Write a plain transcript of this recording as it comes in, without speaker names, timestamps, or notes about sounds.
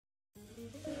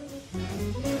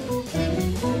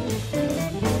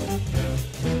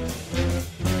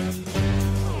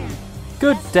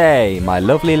Good day, my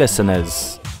lovely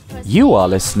listeners. You are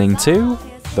listening to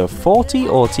the Thoughty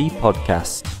Auti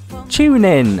Podcast. Tune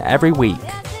in every week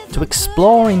to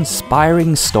explore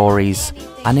inspiring stories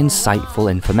and insightful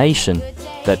information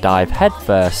that dive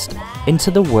headfirst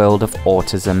into the world of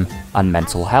autism and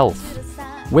mental health.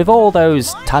 With all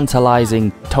those tantalizing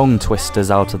tongue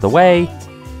twisters out of the way,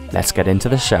 let's get into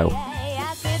the show.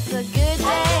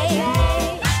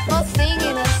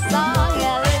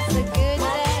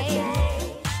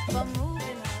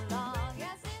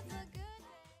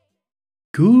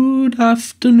 Good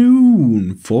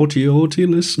afternoon, Thoughty Auti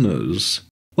listeners.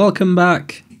 Welcome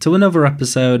back to another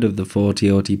episode of the Thoughty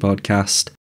Auti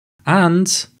Podcast.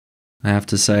 And, I have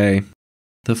to say,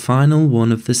 the final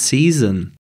one of the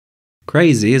season.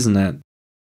 Crazy, isn't it?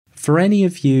 For any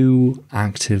of you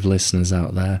active listeners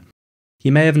out there,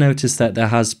 you may have noticed that there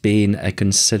has been a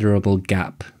considerable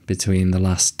gap between the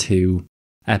last two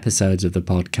episodes of the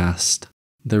podcast.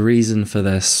 The reason for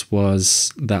this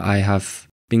was that I have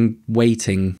been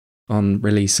waiting on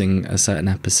releasing a certain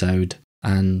episode,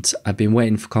 and I've been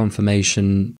waiting for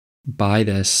confirmation by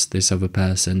this other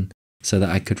person so that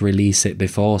I could release it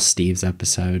before Steve's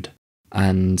episode,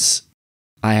 and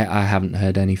I haven't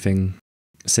heard anything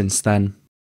since then.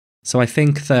 So I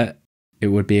think that it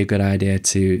would be a good idea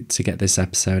to get this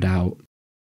episode out.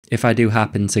 If I do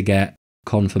happen to get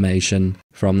confirmation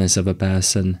from this other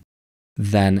person,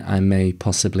 then I may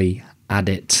possibly add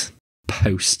it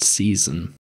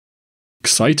post-season.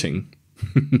 Exciting.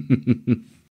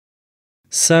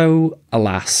 So,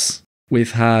 alas,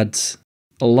 we've had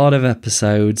a lot of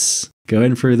episodes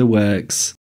going through the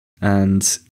works,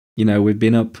 and, you know, we've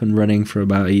been up and running for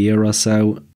about a year or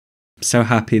so. So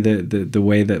happy that the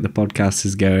way that the podcast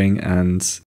is going,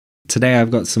 and today I've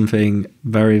got something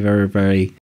very, very,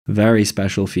 very, very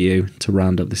special for you to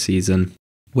round up the season.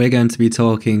 We're going to be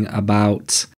talking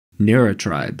about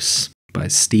Neurotribes by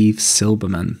Steve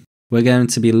Silberman. We're going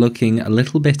to be looking a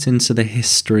little bit into the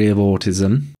history of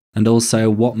autism and also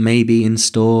what may be in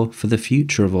store for the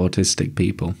future of autistic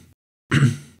people.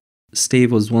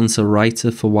 Steve was once a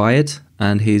writer for Wired,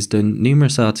 and he's done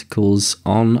numerous articles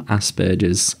on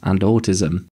Asperger's and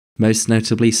autism, most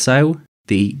notably so,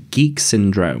 the Geek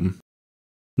Syndrome.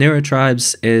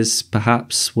 Neurotribes is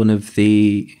perhaps one of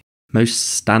the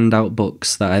most standout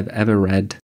books that I've ever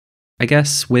read. I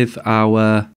guess with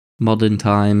our modern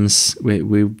times,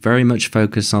 we very much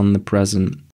focus on the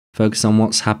present, focus on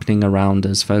what's happening around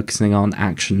us, focusing on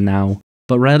action now,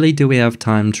 but rarely do we have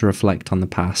time to reflect on the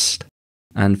past.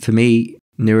 And for me,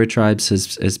 Neurotribes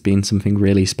has been something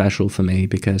really special for me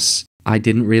because I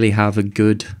didn't really have a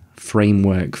good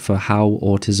framework for how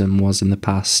autism was in the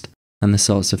past and the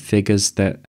sorts of figures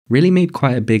that really made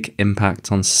quite a big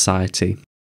impact on society.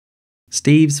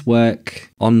 Steve's work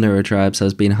on Neurotribes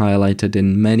has been highlighted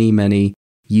in many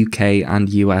UK and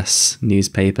US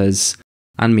newspapers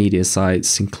and media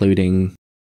sites, including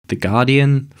The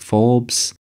Guardian,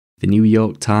 Forbes, The New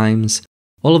York Times,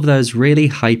 all of those really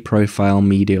high-profile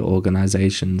media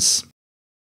organisations.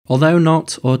 Although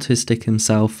not autistic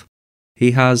himself,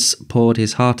 he has poured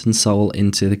his heart and soul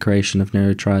into the creation of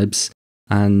Neurotribes,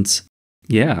 and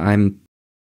yeah, I'm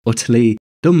utterly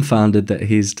dumbfounded that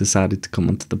he's decided to come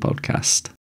onto the podcast.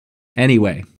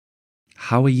 Anyway,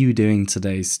 how are you doing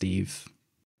today, Steve?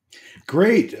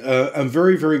 Great. I'm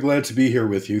very, very glad to be here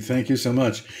with you. Thank you so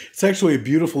much. It's actually a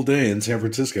beautiful day in San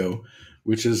Francisco,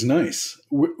 which is nice.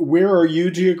 Where are you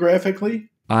geographically?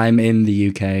 I'm in the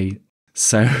UK.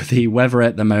 So the weather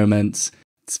at the moment,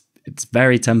 it's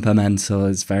very temperamental.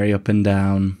 It's very up and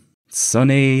down. It's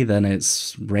sunny, then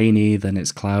it's rainy, then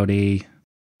it's cloudy.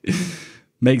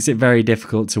 Makes it very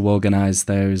difficult to organise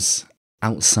those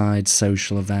outside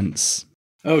social events.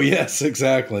 Oh, yes,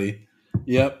 exactly.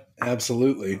 Yep,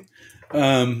 absolutely.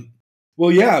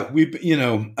 Well, yeah,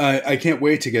 I can't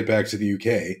wait to get back to the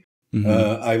UK.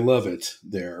 Mm-hmm. I love it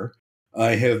there.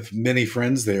 I have many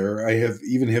friends there. I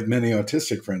even have many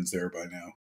autistic friends there by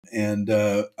now. And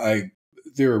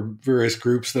there are various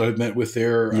groups that I've met with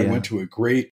there. Yeah. I went to a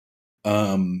great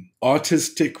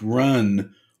autistic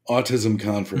run autism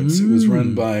conference. It was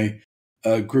run by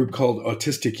a group called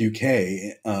Autistic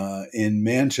UK in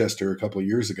Manchester a couple of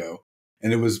years ago.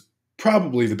 And it was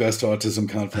probably the best autism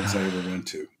conference I ever went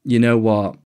to. You know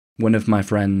what? One of my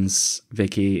friends,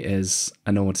 Vicky, is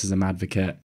an autism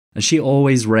advocate, and she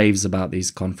always raves about these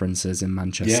conferences in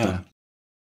Manchester. Yeah.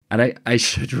 And I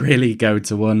should really go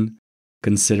to one,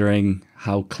 considering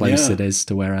how close it is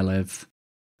to where I live.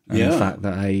 And the fact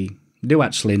that I do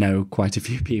actually know quite a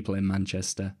few people in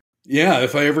Manchester. Yeah,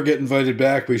 if I ever get invited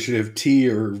back, we should have tea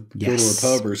or go to a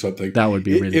pub or something. That would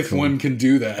be really cool. If one can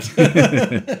do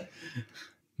that.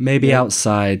 Maybe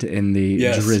outside in the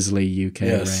drizzly UK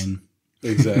Yes. rain.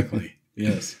 Exactly.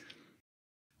 Yes.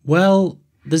 Well,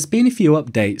 there's been a few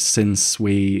updates since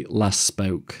we last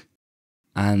spoke.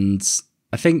 And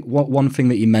I think one thing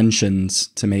that you mentioned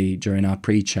to me during our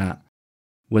pre-chat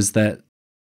was that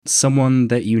someone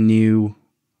that you knew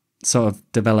sort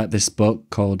of developed this book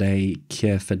called A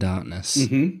Cure for Darkness,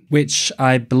 which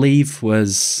I believe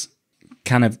was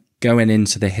kind of going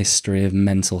into the history of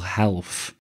mental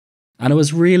health. And I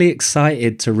was really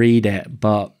excited to read it,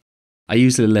 but I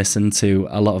usually listen to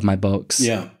a lot of my books.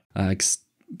 Yeah. 'Cause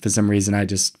for some reason, I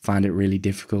just find it really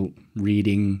difficult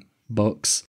reading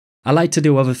books. I like to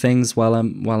do other things while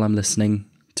I'm listening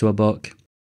to a book.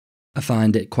 I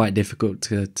find it quite difficult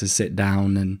to sit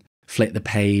down and flick the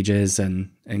pages and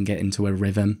get into a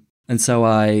rhythm. And so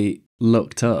I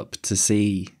looked up to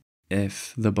see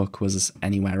if the book was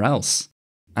anywhere else.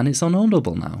 And it's on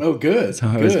Audible now. Oh, good. So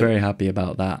I was very happy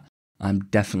about that. I'm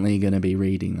definitely going to be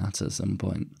reading that at some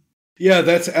point. Yeah,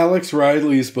 that's Alex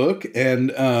Riley's book.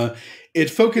 And it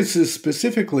focuses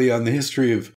specifically on the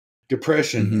history of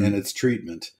depression and its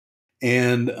treatment.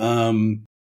 And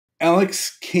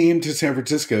Alex came to San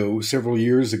Francisco several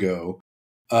years ago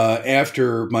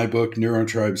after my book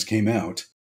Neurotribes came out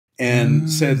and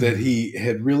said that he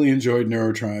had really enjoyed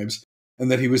Neurotribes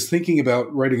and that he was thinking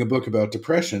about writing a book about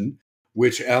depression,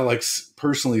 which Alex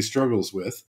personally struggles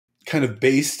with, kind of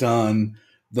based on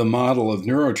the model of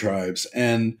Neurotribes.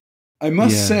 And I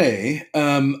must say,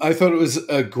 I thought it was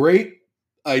a great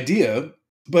idea,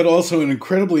 but also an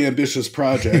incredibly ambitious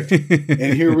project.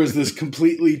 And here was this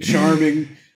completely charming,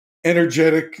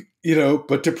 energetic,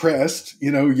 but depressed,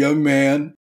 young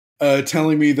man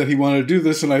telling me that he wanted to do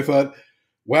this. And I thought,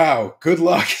 wow, good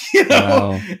luck,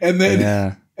 Wow. And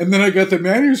then I got the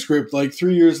manuscript like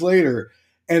 3 years later,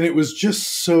 and it was just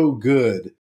so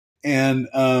good. And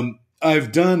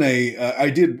I've done I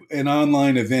did an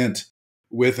online event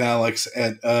with Alex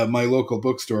at my local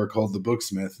bookstore called The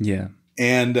Booksmith. Yeah.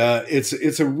 And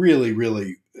it's a really,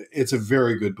 really, it's a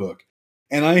very good book.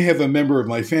 And I have a member of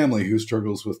my family who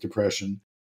struggles with depression,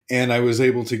 and I was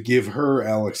able to give her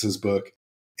Alex's book,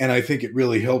 and I think it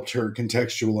really helped her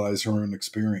contextualize her own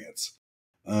experience.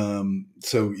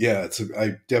 So yeah,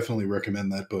 I definitely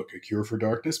recommend that book, A Cure for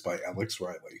Darkness by Alex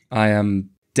Riley. I am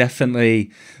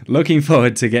definitely looking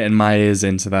forward to getting my ears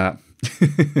into that.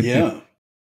 Yeah.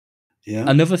 Yeah.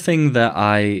 Another thing that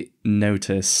I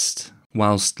noticed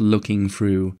whilst looking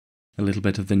through a little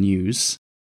bit of the news,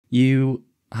 you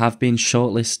have been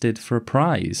shortlisted for a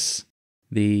prize.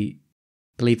 I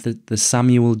believe the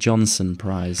Samuel Johnson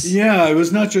Prize. Yeah, I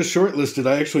was not just shortlisted,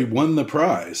 I actually won the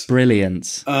prize.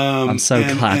 Brilliant. I'm so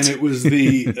glad. And it was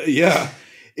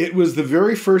it was the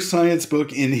very first science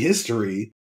book in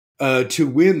history to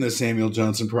win the Samuel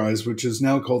Johnson Prize, which is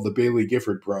now called the Bailey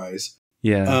Gifford Prize.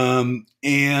 Yeah.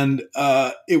 And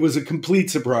it was a complete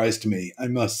surprise to me, I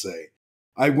must say.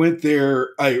 I went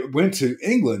to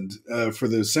England for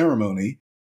the ceremony,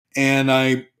 and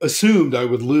I assumed I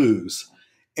would lose.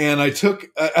 And I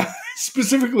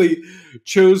specifically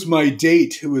chose my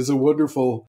date, who is a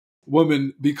wonderful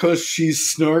woman, because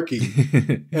she's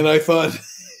snarky. And I thought,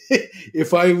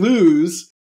 if I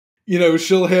lose,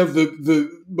 she'll have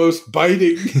the most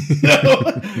biting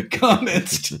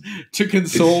comments to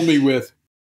console me with.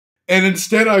 And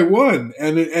instead I won,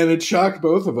 and it shocked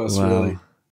both of us, really.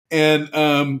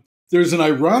 And there's an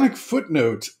ironic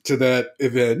footnote to that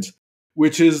event,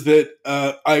 which is that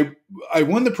I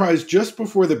won the prize just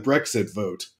before the Brexit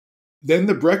vote. Then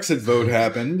the Brexit vote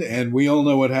happened, and we all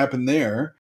know what happened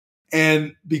there.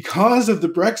 And because of the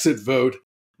Brexit vote,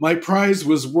 my prize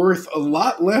was worth a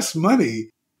lot less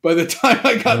money by the time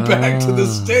I got back to the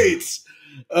States.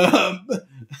 The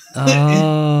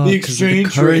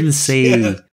exchange currency.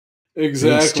 Yeah,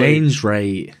 exactly. The exchange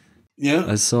rate. Yeah.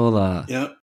 I saw that. Yeah.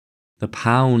 The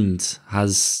pound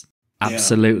has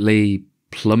absolutely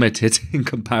plummeted in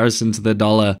comparison to the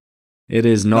dollar. It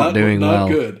is not doing well.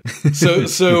 Not good.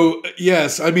 So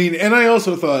yes, and I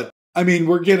also thought,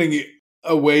 we're getting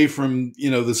away from,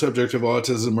 the subject of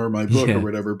autism or my book or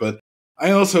whatever, but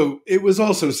it was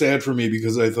also sad for me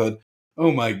because I thought,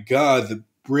 oh my God, the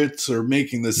Brits are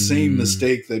making the same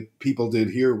mistake that people did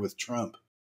here with Trump,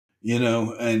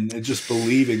 and just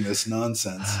believing this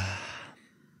nonsense.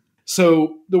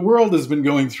 So the world has been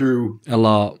going through a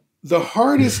lot. The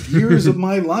hardest years of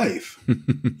my life.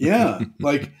 Yeah.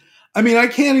 I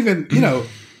can't even,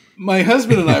 my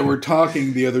husband and I were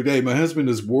talking the other day. My husband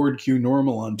is Ward Q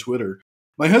Normal on Twitter.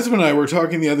 My husband and I were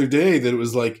talking the other day that it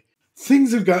was like,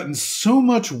 things have gotten so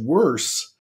much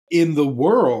worse in the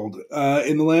world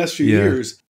in the last few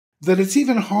years that it's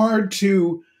even hard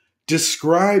to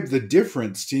describe the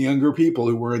difference to younger people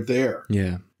who weren't there.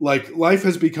 Yeah. Like, life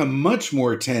has become much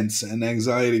more tense and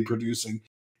anxiety producing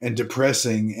and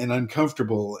depressing and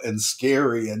uncomfortable and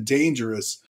scary and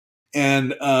dangerous.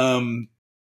 And,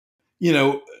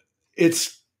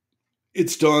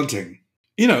 it's daunting.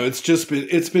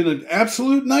 It's been an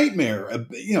absolute nightmare,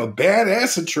 bad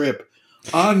acid trip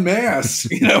en masse,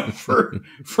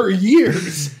 for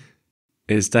years.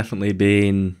 It's definitely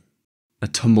been a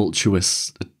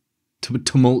tumultuous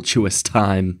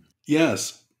time.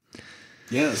 Yes.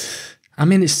 I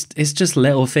mean, it's just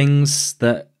little things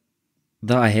that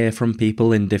I hear from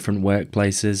people in different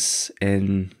workplaces,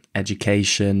 in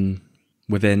education,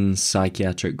 within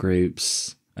psychiatric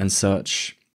groups and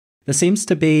such. There seems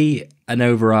to be an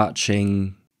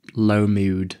overarching low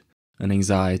mood and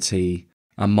anxiety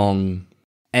among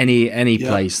any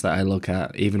place that I look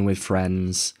at, even with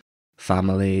friends,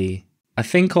 family. I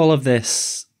think all of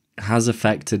this has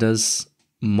affected us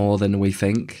more than we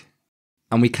think,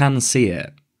 and we can see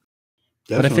it.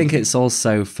 Definitely. But I think it's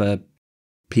also for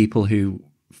people who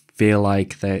feel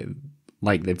like they've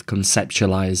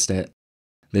conceptualized it,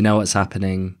 they know what's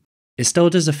happening. It still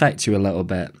does affect you a little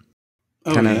bit.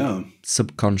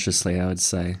 Subconsciously, I would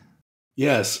say.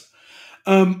 Yes.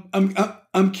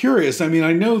 I'm curious. I mean,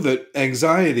 I know that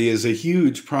anxiety is a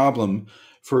huge problem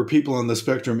for people on the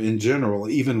spectrum in general,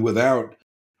 even without,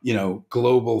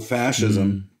 global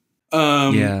fascism.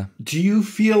 Do you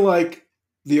feel like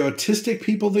the autistic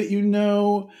people that you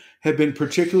know have been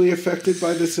particularly affected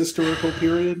by this historical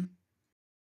period?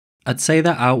 I'd say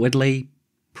that outwardly,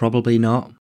 probably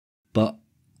not, but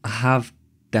I have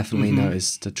definitely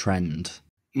noticed a trend.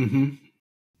 Mm-hmm.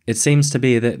 It seems to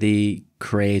be that the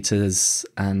creators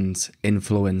and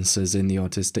influencers in the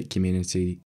autistic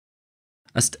community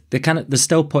they're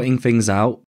still putting things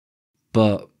out,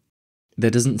 but there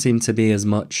doesn't seem to be as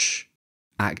much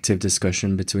active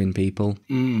discussion between people.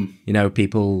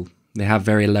 People, they have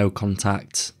very low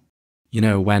contact,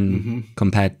 when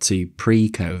compared to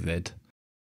pre-COVID.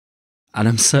 And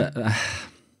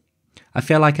I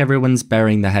feel like everyone's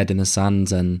burying their head in the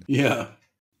sand, and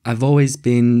I've always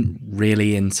been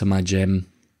really into my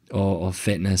gym or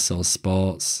fitness or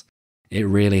sports. It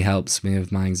really helps me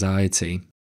with my anxiety.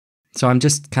 So I'm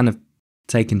just kind of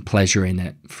taking pleasure in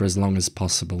it for as long as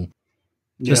possible,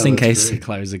 just in case they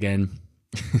close again.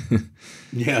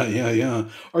 Yeah.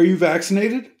 Are you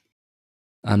vaccinated?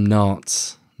 I'm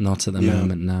not at the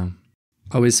moment now.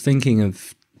 I was thinking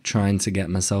of trying to get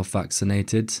myself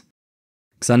vaccinated,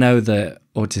 because I know that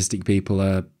autistic people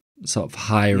are sort of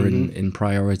higher in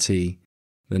priority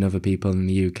than other people in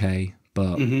the UK,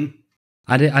 but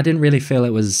I didn't really feel it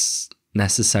was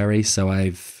necessary. So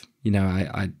I've,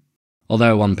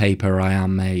 although on paper I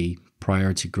am a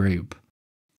priority group,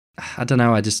 I don't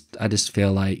know. I just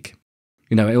feel like,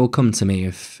 it will come to me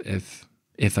if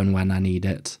and when I need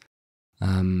it.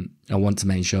 I want to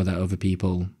make sure that other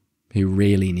people who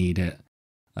really need it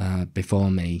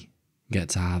before me get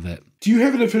to have it. Do you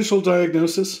have an official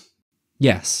diagnosis?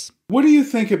 Yes. What do you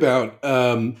think about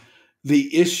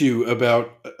the issue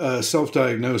about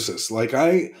self-diagnosis? Like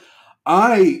I,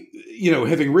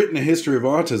 having written a history of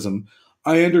autism,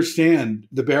 I understand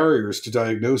the barriers to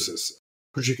diagnosis,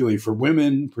 particularly for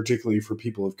women, particularly for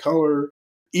people of color.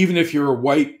 Even if you're a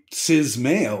white cis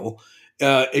male,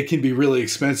 it can be really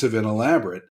expensive and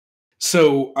elaborate.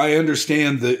 So I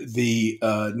understand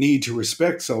the need to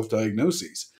respect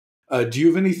self-diagnoses. Do you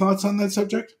have any thoughts on that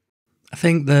subject? I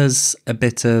think there's a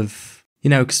bit of,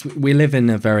 because we live in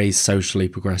a very socially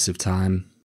progressive time,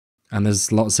 and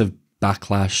there's lots of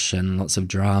backlash and lots of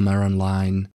drama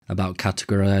online about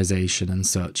categorization and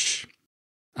such.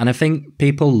 And I think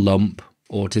people lump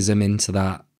autism into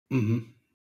that.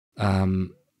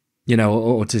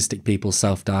 Autistic people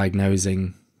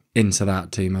self-diagnosing into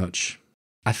that too much.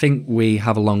 I think we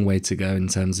have a long way to go in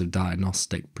terms of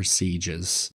diagnostic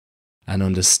procedures and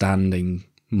understanding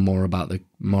more about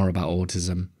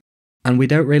autism. And we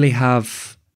don't really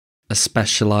have a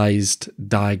specialized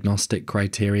diagnostic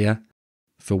criteria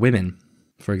for women,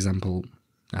 for example,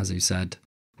 as you said,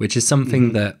 which is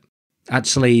something that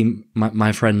actually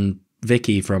my friend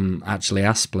Vicky from Actually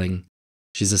Aspling,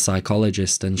 she's a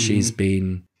psychologist, and she's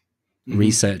been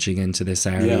researching into this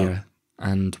area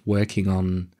and working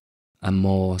on a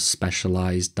more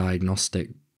specialized diagnostic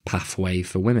pathway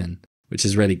for women, which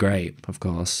is really great, of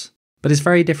course. But it's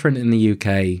very different in the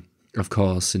UK, of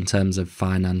course, in terms of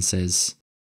finances.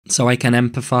 So I can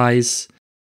empathize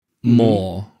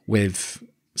more with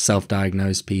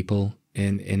self-diagnosed people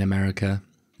in America,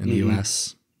 in the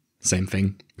US. Same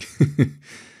thing.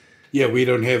 Yeah, we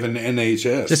don't have an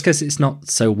NHS. Just because it's not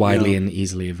so widely and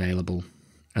easily available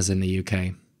as in the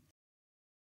UK.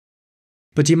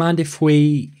 But do you mind if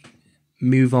we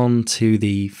move on to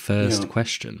the first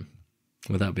question?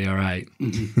 Would that be all right?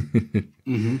 Mm-hmm.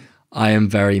 Mm-hmm. I am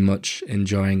very much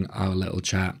enjoying our little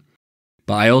chat,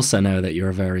 but I also know that you're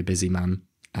a very busy man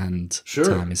and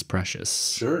time is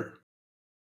precious. Sure.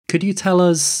 Could you tell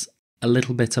us a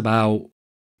little bit about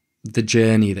the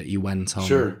journey that you went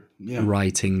on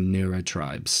writing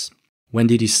Neurotribes? When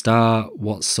did you start?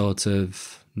 What sort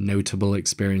of notable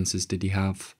experiences did you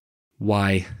have?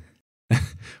 Why?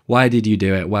 Why did you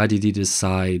do it? Why did you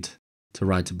decide to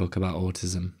write a book about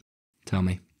autism? Tell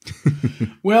me.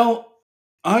 Well,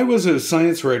 I was a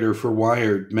science writer for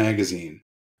Wired magazine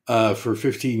for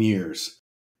 15 years.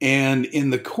 And in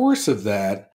the course of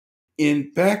that,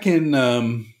 back in,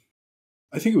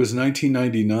 I think it was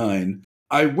 1999,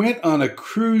 I went on a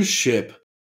cruise ship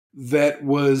that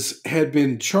had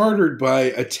been chartered by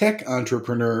a tech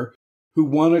entrepreneur who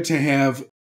wanted to have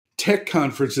tech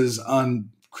conferences on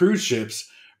cruise ships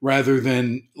rather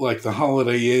than like the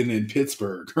Holiday Inn in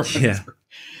Pittsburgh. Yeah.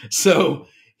 So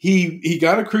he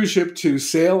got a cruise ship to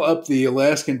sail up the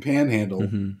Alaskan Panhandle,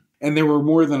 and there were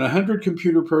more than 100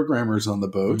 computer programmers on the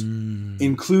boat,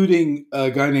 including a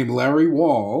guy named Larry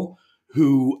Wall,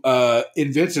 who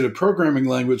invented a programming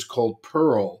language called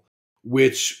Perl,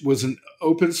 which was an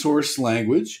open source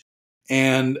language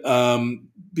and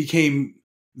became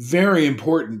very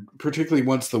important, particularly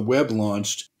once the web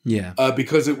launched,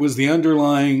 because it was the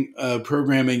underlying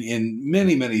programming in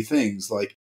many, many things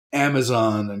like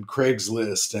Amazon and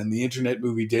Craigslist and the Internet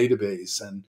Movie Database.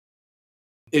 And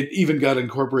it even got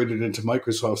incorporated into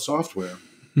Microsoft software.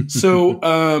 So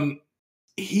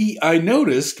I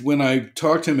noticed when I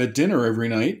talked to him at dinner every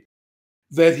night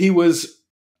that he was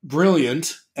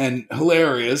brilliant and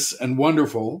hilarious and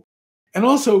wonderful and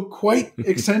also quite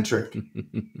eccentric.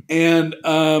 And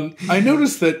I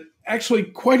noticed that actually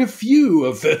quite a few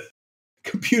of the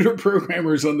computer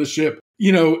programmers on the ship,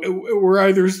 were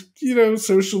either,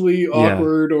 socially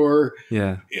awkward or,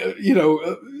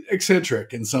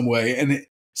 eccentric in some way. And it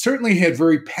certainly had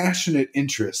very passionate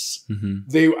interests.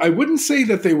 I wouldn't say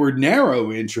that they were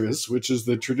narrow interests, which is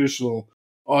the traditional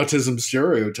autism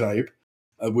stereotype,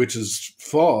 which is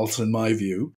false in my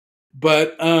view.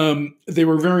 But they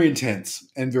were very intense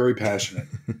and very passionate.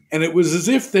 And it was as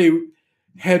if they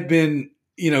had been,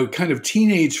 kind of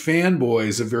teenage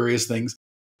fanboys of various things,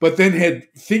 but then had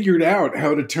figured out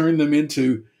how to turn them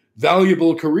into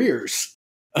valuable careers.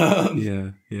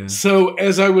 So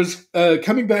as I was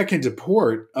coming back into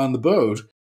port on the boat,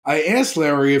 I asked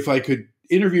Larry if I could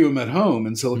interview him at home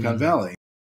in Silicon Valley.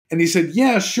 And he said,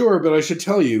 yeah, sure, but I should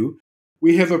tell you,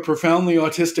 we have a profoundly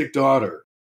autistic daughter.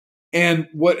 And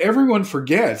what everyone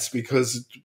forgets, because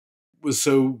it was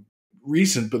so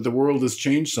recent, but the world has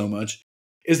changed so much,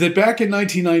 is that back in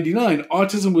 1999,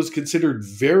 autism was considered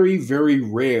very, very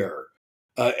rare.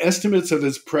 Estimates of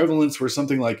its prevalence were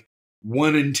something like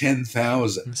 1 in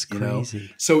 10,000. That's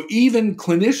crazy. So even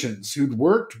clinicians who'd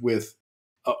worked with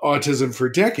autism for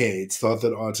decades thought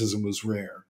that autism was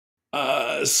rare.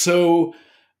 So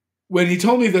when he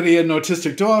told me that he had an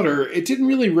autistic daughter, it didn't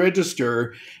really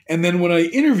register. And then when I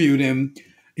interviewed him,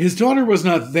 his daughter was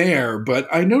not there, but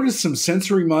I noticed some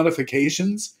sensory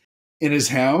modifications in his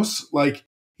house. Like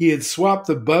he had swapped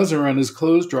the buzzer on his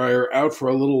clothes dryer out for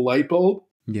a little light bulb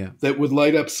that would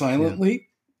light up silently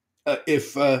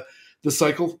if the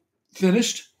cycle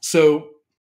finished. So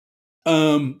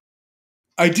I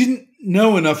didn't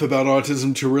know enough about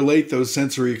autism to relate those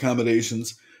sensory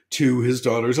accommodations to his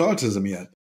daughter's autism yet.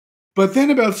 But then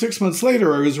about 6 months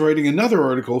later, I was writing another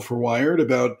article for Wired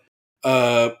about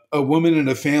a woman in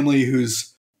a family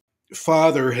whose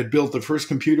father had built the first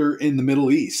computer in the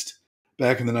Middle East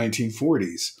back in the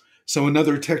 1940s. So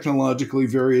another technologically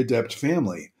very adept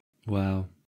family. Wow.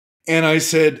 And I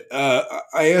said,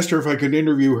 I asked her if I could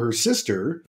interview her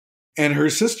sister. And her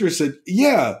sister said,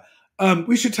 yeah,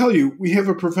 we should tell you, we have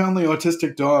a profoundly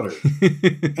autistic daughter.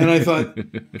 And I thought,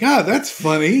 God, that's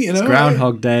funny. It's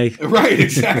Groundhog Day. Right,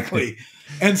 exactly.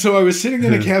 And so I was sitting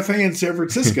in a cafe in San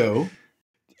Francisco,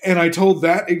 and I told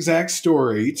that exact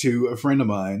story to a friend of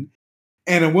mine.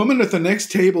 And a woman at the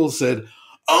next table said,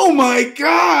 oh my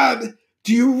God,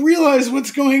 do you realize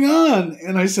what's going on?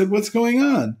 And I said, what's going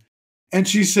on? And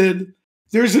she said,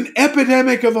 there's an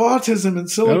epidemic of autism in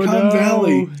Silicon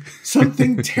Valley.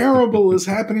 Something terrible is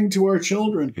happening to our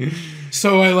children.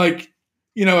 So I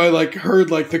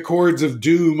heard like the chords of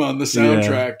doom on the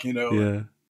soundtrack, Yeah.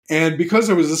 And because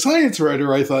I was a science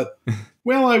writer, I thought,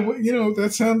 well,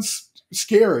 that sounds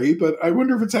scary, but I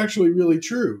wonder if it's actually really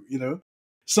true,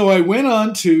 So I went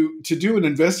on to do an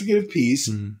investigative piece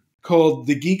called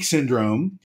The Geek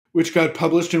Syndrome, which got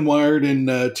published in Wired in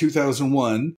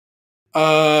 2001.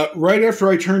 Right after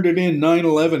I turned it in,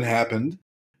 9/11 happened.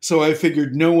 So I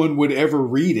figured no one would ever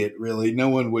read it, really. No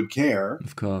one would care.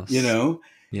 Of course. You know?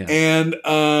 Yeah. And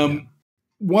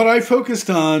what I focused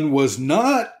on was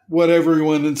not what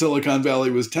everyone in Silicon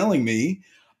Valley was telling me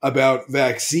about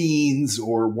vaccines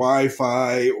or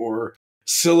Wi-Fi or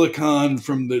silicon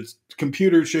from the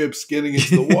computer chips getting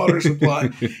into the water supply.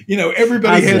 You know,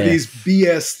 everybody had these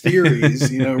BS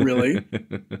theories, you know, really.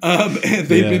 And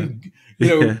they've been, you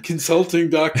know,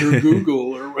 consulting Dr.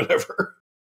 Google or whatever.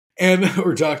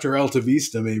 Or Dr. Alta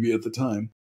Vista maybe at the time.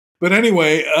 But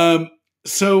anyway,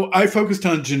 so I focused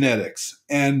on genetics.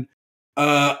 And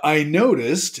I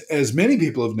noticed, as many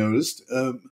people have noticed,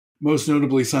 most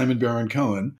notably Simon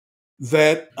Baron-Cohen,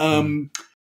 that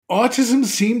autism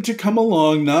seemed to come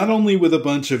along not only with a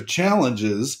bunch of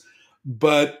challenges,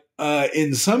 but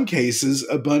in some cases,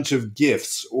 a bunch of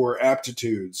gifts or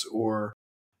aptitudes or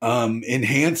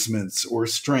enhancements or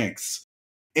strengths.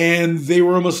 And they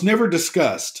were almost never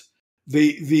discussed.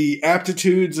 The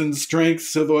aptitudes and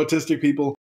strengths of autistic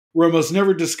people were almost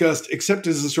never discussed except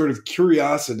as a sort of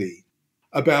curiosity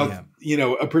about, you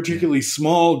know, a particularly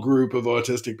small group of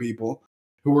autistic people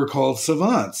who were called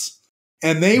savants.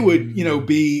 And they would, you know,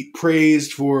 be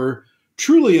praised for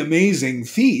truly amazing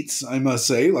feats, I must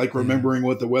say, like remembering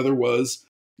what the weather was,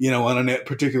 you know, on a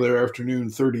particular afternoon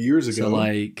 30 years ago. So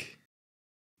like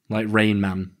Rain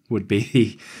Man would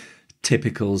be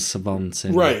typical savant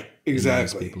in, right, in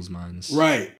exactly. most people's minds.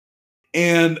 Right.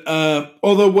 And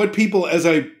although what people, as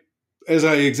I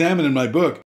examine in my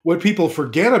book, what people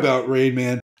forget about Rain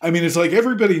Man, I mean, it's like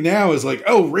everybody now is like,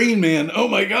 oh, Rain Man, oh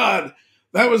my God,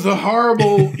 that was a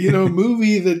horrible, you know,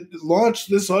 movie that launched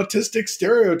this autistic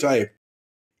stereotype.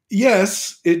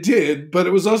 Yes, it did, but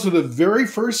it was also the very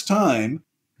first time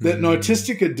that an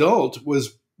autistic adult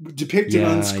was depicted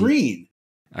on screen.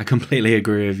 I completely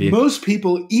agree with you. Most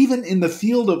people, even in the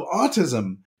field of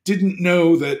autism, didn't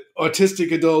know that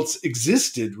autistic adults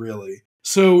existed, really.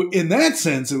 So in that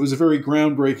sense, it was a very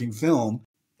groundbreaking film.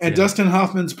 And Dustin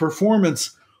Hoffman's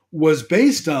performance was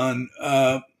based on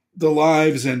the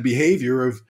lives and behavior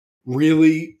of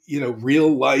really, you know, real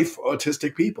life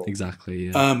autistic people. Exactly.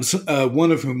 Yeah.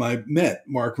 One of whom I met,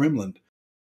 Mark Rimland.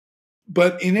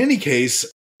 But in any case,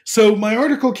 so my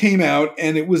article came out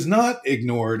and it was not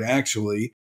ignored,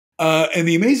 actually. And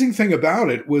the amazing thing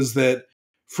about it was that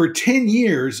for 10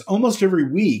 years, almost every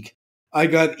week, I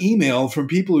got email from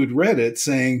people who'd read it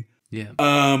saying,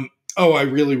 oh, I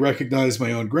really recognize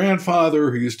my own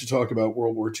grandfather who used to talk about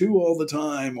World War II all the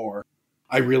time, or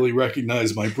I really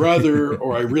recognize my brother,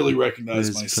 or I really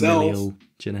recognize myself. Familial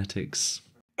genetics.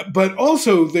 But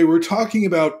also they were talking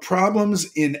about problems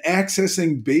in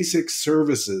accessing basic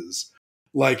services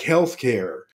like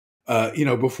healthcare, you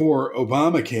know, before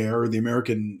Obamacare or the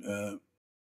American,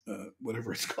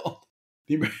 whatever it's called,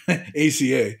 the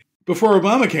ACA. Before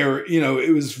Obamacare, you know,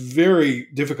 it was very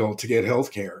difficult to get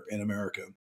healthcare in America.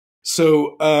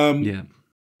 So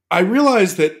I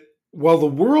realized that while the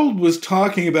world was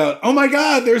talking about, oh my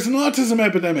God, there's an autism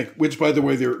epidemic, which by the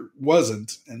way, there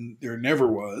wasn't, and there never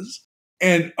was.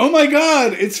 And oh my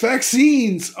God, it's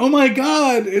vaccines. Oh my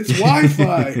God, it's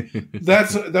Wi-Fi.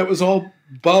 That was all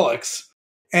bollocks.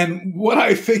 And what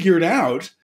I figured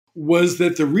out was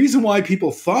that the reason why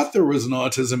people thought there was an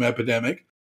autism epidemic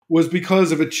was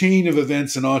because of a chain of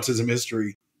events in autism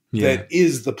history that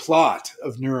is the plot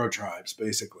of Neurotribes,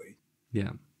 basically.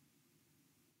 Yeah.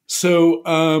 So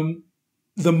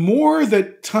the more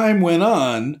that time went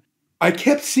on, I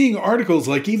kept seeing articles,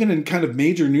 like even in kind of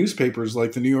major newspapers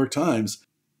like the New York Times,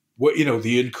 what, you know,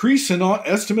 the increase in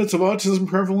estimates of autism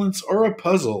prevalence are a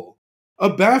puzzle, a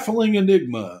baffling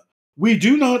enigma. We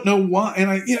do not know why.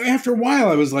 And I, you know, after a while,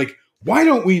 I was like, why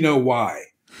don't we know why?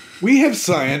 We have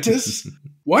scientists.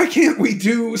 Why can't we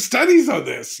do studies on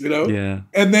this? You know? Yeah.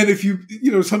 And then if you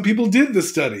know, some people did the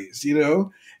studies, you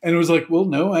know, and it was like, well,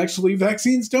 no, actually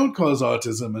vaccines don't cause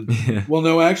autism. And well,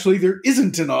 no, actually there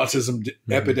isn't an autism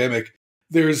epidemic.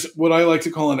 There's what I like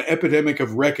to call an epidemic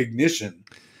of recognition,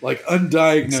 like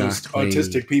undiagnosed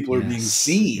autistic people are being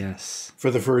seen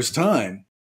for the first time.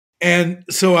 And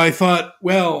so I thought,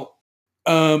 well,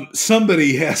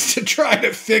 somebody has to try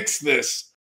to fix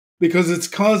this because it's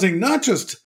causing not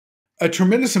just a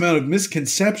tremendous amount of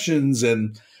misconceptions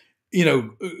and, you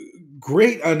know,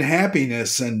 great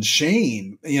unhappiness and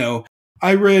shame. You know,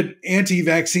 I read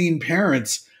anti-vaccine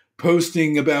parents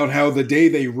posting about how the day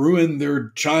they ruined their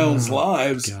child's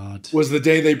lives was the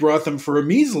day they brought them for a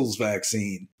measles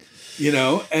vaccine, you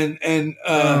know, and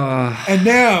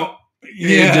now,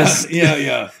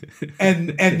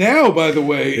 and now, by the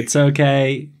way, it's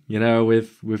okay. You know,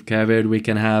 with COVID, we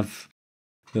can have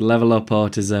The level up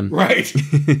autism. Right.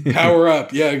 Power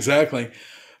up. Yeah, exactly.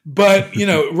 But,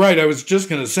 right, I was just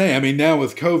going to say, I mean, now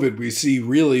with COVID, we see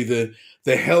really the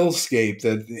hellscape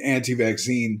that the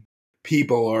anti-vaccine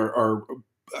people are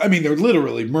I mean, they're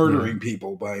literally murdering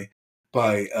people by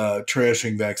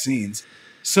trashing vaccines.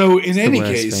 So in any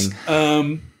case,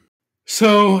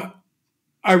 so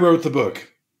I wrote the book.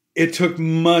 It took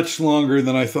much longer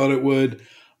than I thought it would.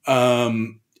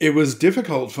 It was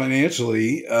difficult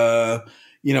financially. I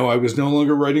was no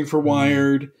longer writing for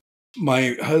Wired.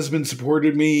 My husband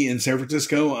supported me in San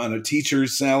Francisco on a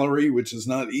teacher's salary, which is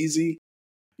not easy.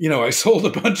 I sold a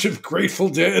bunch of Grateful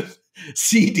Dead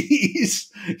CDs,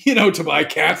 to buy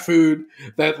cat food.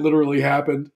 That literally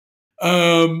happened.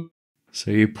 So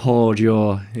you poured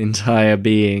your entire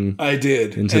being I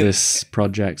did into this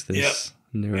project, this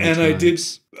Neurotribes. And I did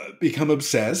become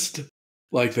obsessed,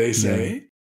 like they say.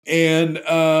 And,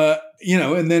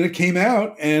 and then it came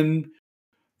out, and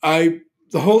the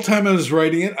whole time I was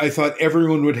writing it, I thought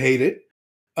everyone would hate it.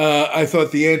 I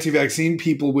thought the anti-vaccine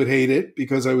people would hate it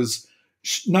because I was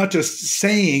not just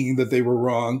saying that they were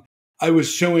wrong, I was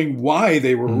showing why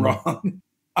they were wrong.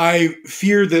 I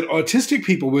feared that autistic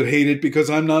people would hate it because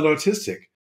I'm not autistic.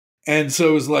 And so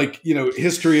it was like,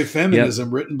 history of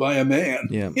feminism written by a man,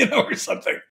 or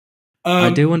something.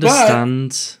 I do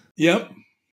understand. Yep.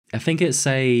 I think it's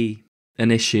an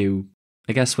issue,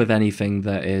 I guess, with anything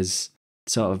that is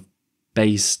sort of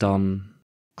based on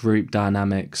group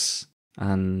dynamics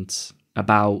and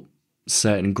about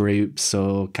certain groups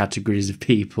or categories of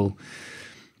people.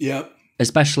 Yep.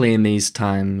 Especially in these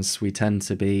times, we tend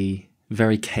to be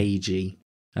very cagey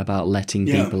about letting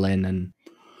people in and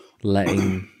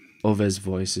letting others'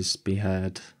 voices be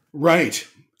heard. Right.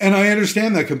 And I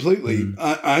understand that completely.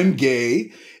 I'm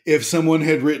gay. If someone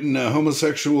had written a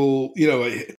homosexual,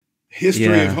 a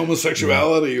history of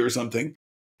homosexuality or something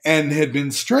and had been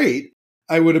straight,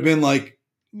 I would have been like,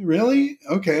 really?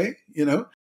 Okay.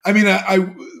 I mean,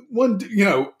 I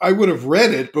would have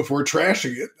read it before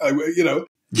trashing it,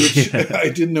 which I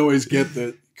didn't always get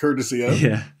the courtesy of.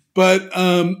 Yeah. But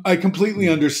I completely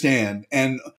understand.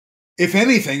 And if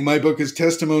anything, my book is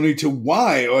testimony to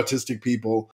why autistic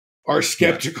people are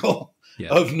skeptical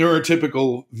of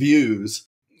neurotypical views.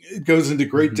 It goes into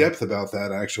great depth about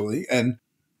that, actually. And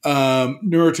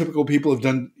neurotypical people have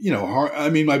done, I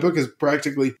mean, my book is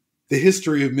practically the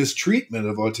history of mistreatment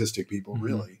of autistic people,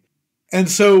 really. And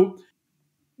so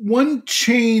one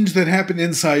change that happened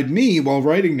inside me while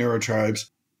writing Neurotribes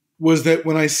was that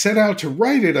when I set out to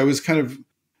write it, I was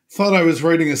thought I was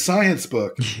writing a science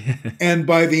book. And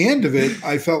by the end of it,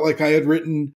 I felt like I had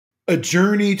written a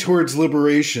journey towards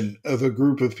liberation of a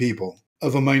group of people,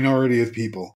 of a minority of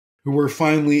people who were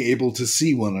finally able to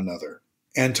see one another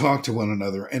and talk to one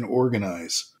another and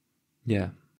organize. Yeah.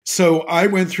 So I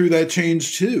went through that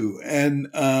change too. And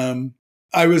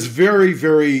I was very,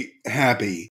 very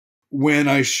happy when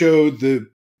I showed the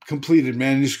completed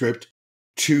manuscript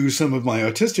to some of my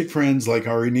autistic friends like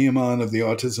Ari Neeman of the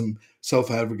Autism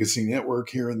Self-Advocacy Network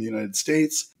here in the United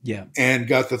States, and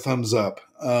got the thumbs up.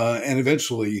 And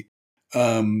eventually,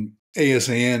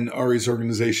 ASAN, Ari's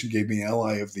organization, gave me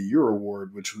Ally of the Year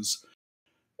award, which was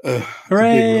a big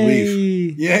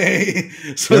relief. Yay!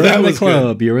 So you're that in the was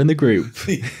club. Good. You're in the group.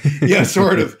 Yeah,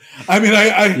 sort of. I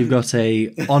mean, you've got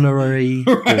a honorary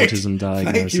autism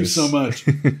diagnosis. Thank you so much.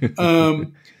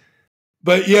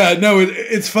 But yeah, no,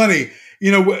 it's funny.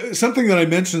 Something that I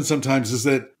mention sometimes is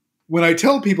that when I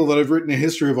tell people that I've written a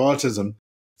history of autism,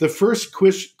 the first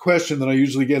question that I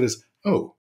usually get is,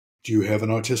 "Oh, do you have an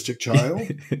autistic child?"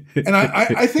 And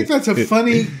I think that's a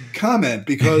funny comment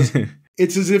because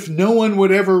it's as if no one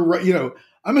would ever write,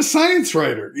 I'm a science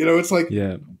writer. It's like,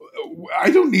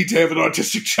 I don't need to have an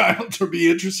autistic child to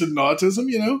be interested in autism,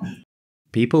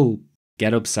 People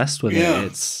get obsessed with it.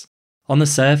 It's on the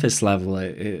surface level,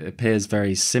 it appears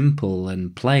very simple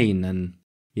and plain and,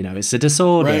 it's a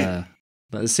disorder. Right.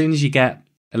 But as soon as you get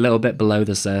a little bit below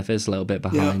the surface, a little bit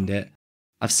behind it,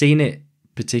 I've seen it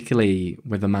particularly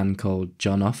with a man called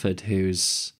John Offord,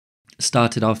 who's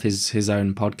started off his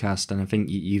own podcast, and I think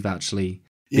you've actually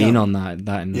been on that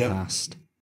in the past.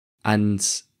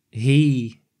 And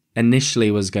he initially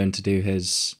was going to do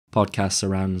his podcasts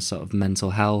around sort of mental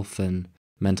health and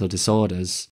mental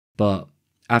disorders, but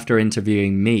after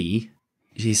interviewing me,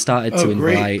 he started to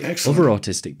invite other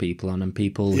autistic people on, and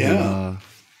people who are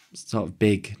sort of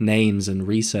big names and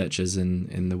researchers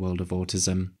in the world of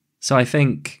autism. So I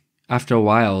think after a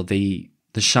while, the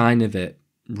shine of it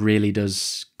really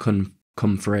does come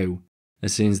through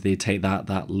as soon as they take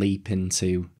that leap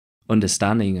into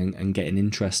understanding and getting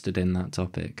interested in that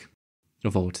topic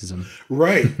of autism.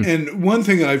 Right. And one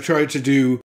thing that I've tried to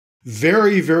do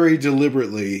very, very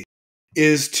deliberately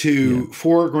is to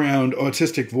foreground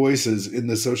autistic voices in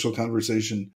the social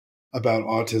conversation about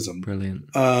autism. Brilliant.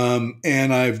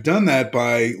 And I've done that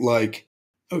by like,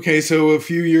 okay, so a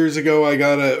few years ago,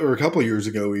 or a couple years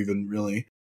ago even, really,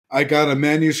 I got a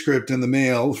manuscript in the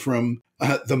mail from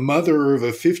the mother of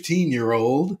a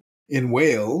 15-year-old in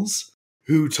Wales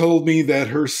who told me that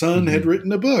her son had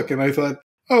written a book. And I thought,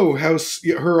 oh, her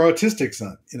autistic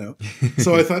son,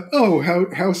 So I thought, oh,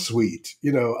 how sweet,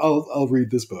 I'll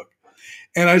read this book.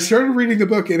 And I started reading the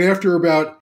book, and after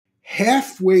about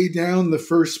halfway down the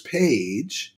first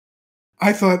page,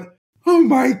 I thought, oh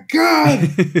my God,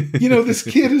 this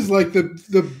kid is like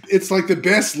it's like the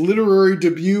best literary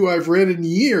debut I've read in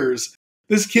years.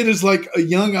 This kid is like a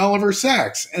young Oliver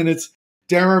Sacks, and it's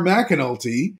Dara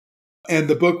McAnulty, and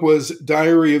the book was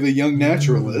Diary of a Young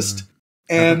Naturalist.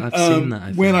 And I've seen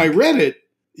that, when I read it,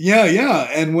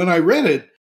 and when I read it,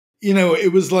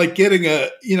 it was like getting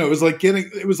it was like hearing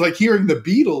the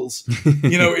Beatles,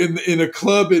 in a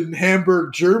club in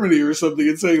Hamburg, Germany or something,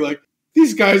 and saying like,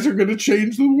 these guys are going to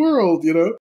change the world,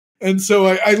 And so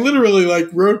I literally like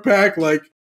wrote back like,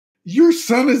 your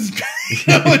son is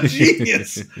a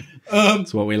genius.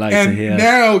 That's what we like to hear. And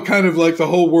now kind of like the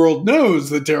whole world knows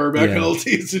that Dara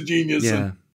McAnulty is a genius. Yeah.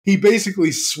 And he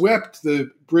basically swept the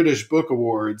British Book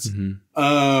Awards. He got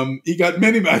I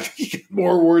think he got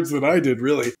more awards than I did,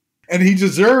 really. And he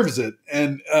deserves it.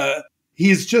 And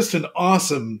he's just an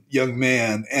awesome young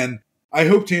man. And I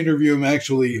hope to interview him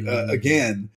actually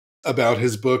again about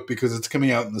his book because it's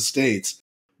coming out in the States.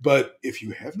 But if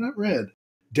you have not read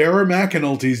Dara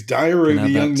McAnulty's Diary of a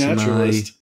Young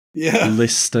Naturalist,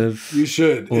 list of you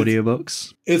should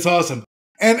audiobooks. It's awesome.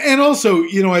 And also,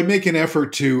 I make an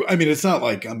effort to, it's not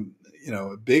like I'm,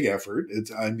 a big effort.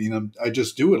 I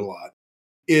just do it a lot,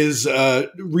 is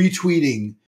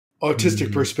retweeting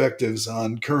autistic perspectives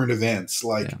on current events.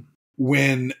 Like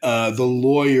when the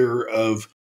lawyer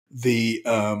of the,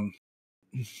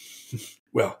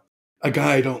 a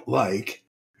guy I don't like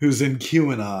who's in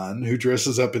QAnon, who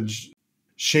dresses up in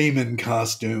shaman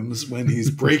costumes when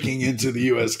he's breaking into the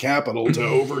U.S. Capitol to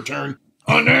overturn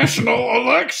a national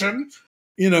election.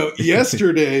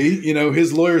 Yesterday,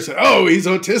 his lawyer said, oh, he's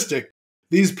autistic.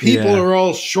 These people are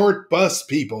all short bus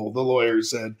people, the lawyer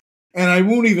said.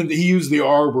 And he used the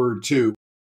R word too.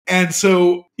 And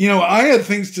so, I had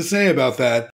things to say about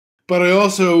that, but I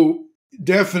also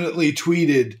definitely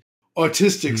tweeted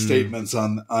autistic statements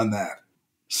on that.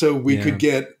 So we could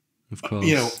get, of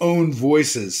course, own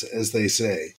voices, as they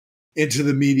say, into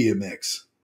the media mix.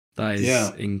 That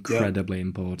is incredibly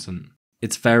important.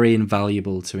 It's very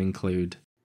invaluable to include.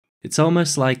 It's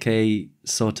almost like a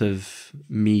sort of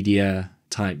media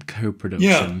type co-production.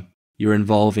 Yeah. You're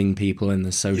involving people in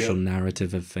the social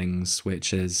narrative of things,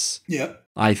 which is,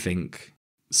 I think,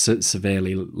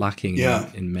 severely lacking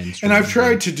in mainstream. And I've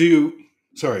tried to do,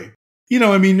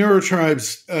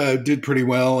 Neurotribes did pretty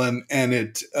well, and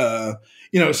it,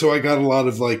 so I got a lot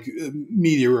of like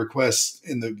media requests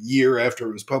in the year after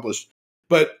it was published.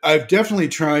 But I've definitely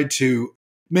tried to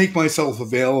make myself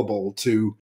available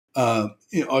to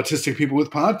autistic people with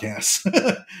podcasts,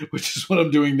 which is what I'm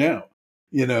doing now.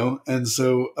 And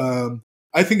so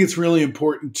I think it's really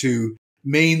important to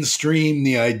mainstream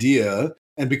the idea.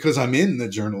 And because I'm in the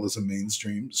journalism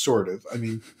mainstream, sort of,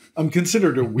 I'm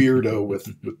considered a weirdo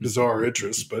with bizarre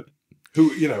interests, but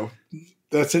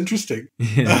that's interesting.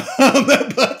 Yeah.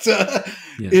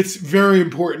 It's very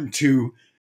important to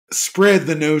spread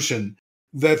the notion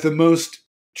that the most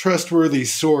trustworthy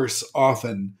source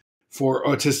often for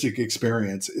autistic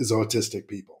experience is autistic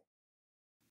people.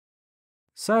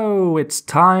 So it's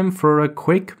time for a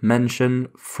quick mention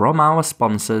from our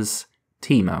sponsors,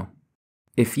 Timo.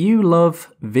 If you love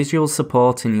visual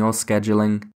support in your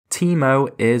scheduling, Timo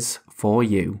is for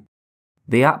you.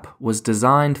 The app was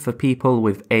designed for people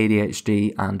with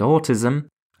ADHD and autism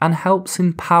and helps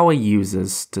empower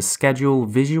users to schedule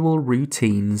visual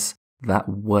routines that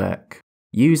work.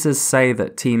 Users say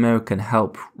that Timo can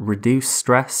help reduce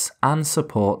stress and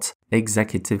support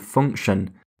executive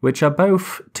function, which are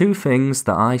both two things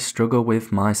that I struggle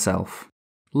with myself.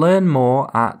 Learn more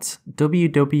at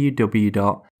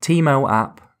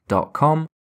www.timoapp.com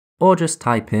or just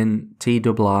type in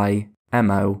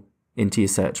TIIMO into your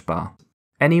search bar.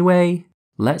 Anyway,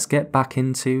 let's get back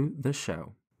into the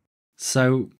show.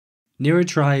 So,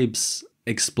 Neurotribes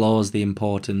explores the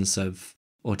importance of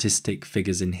autistic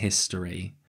figures in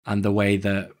history and the way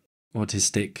that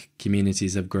autistic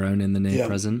communities have grown in the near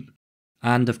present.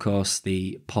 And, of course,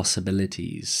 the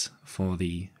possibilities for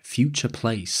the future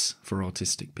place for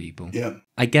autistic people. Yeah.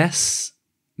 I guess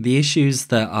the issues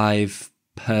that I've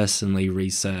personally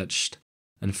researched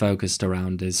and focused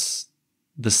around is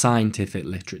the scientific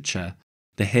literature,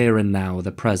 the here and now,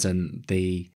 the present,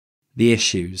 the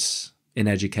issues in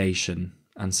education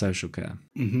and social care.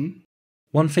 Mm-hmm.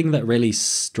 One thing that really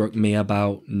struck me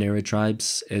about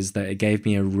Neurotribes is that it gave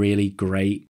me a really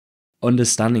great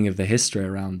understanding of the history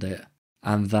around it,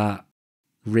 and that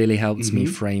really helped me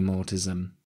frame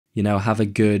autism. You know, have a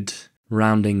good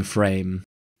rounding frame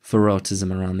for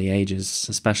autism around the ages,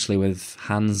 especially with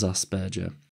Hans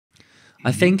Asperger.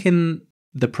 I think in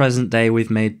the present day we've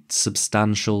made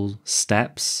substantial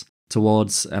steps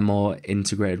towards a more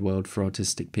integrated world for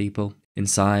autistic people in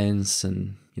science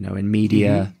and, you know, in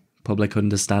media, public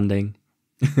understanding,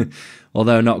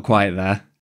 although not quite there.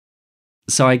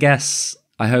 So I guess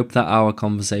I hope that our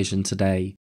conversation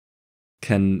today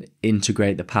can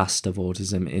integrate the past of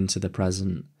autism into the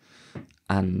present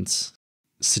and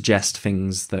suggest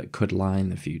things that could lie in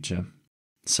the future.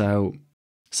 So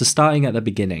starting at the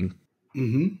beginning,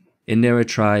 in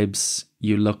Neurotribes,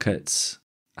 you look at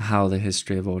how the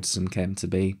history of autism came to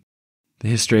be, the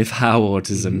history of how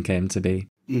autism came to be.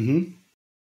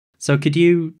 So could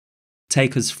you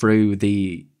take us through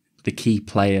the key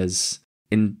players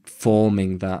in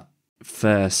forming that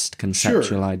first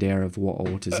conceptual idea of what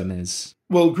autism is?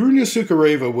 Well, Grunya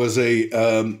Sukhareva was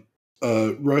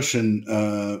a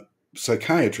Russian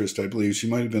psychiatrist, I believe. She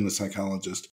might have been a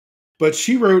psychologist. But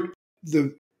she wrote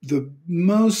the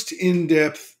most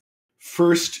in-depth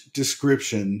first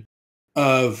description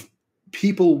of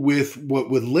people with what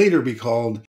would later be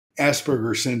called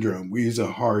Asperger syndrome. We use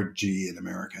a hard G in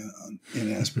America in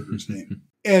Asperger's name.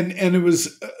 And it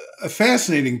was a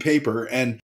fascinating paper,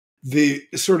 and the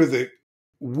sort of the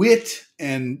wit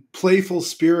and playful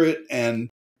spirit and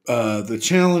the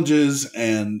challenges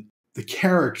and the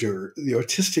character, the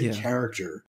autistic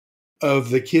character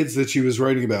of the kids that she was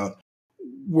writing about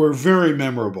were very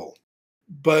memorable.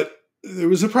 But there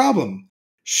was a problem.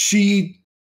 She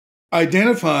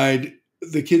identified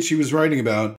the kids she was writing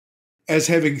about as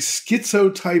having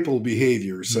schizotypal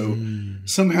behavior, so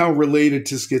somehow related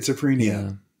to schizophrenia.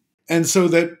 Yeah. And so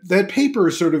that paper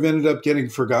sort of ended up getting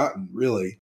forgotten,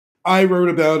 really. I wrote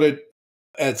about it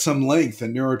at some length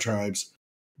in Neurotribes,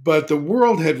 but the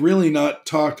world had really not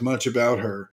talked much about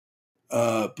her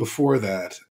before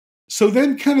that. So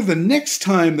then kind of the next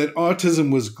time that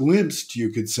autism was glimpsed, you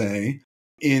could say,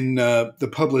 in the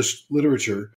published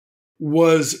literature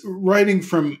was writing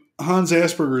from Hans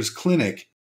Asperger's clinic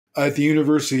at the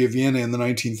University of Vienna in the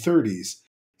 1930s.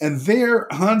 And there,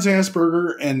 Hans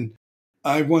Asperger, and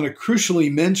I want to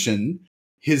crucially mention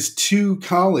his two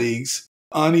colleagues,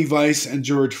 Ani Weiss and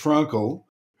George Frankl,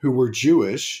 who were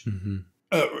Jewish,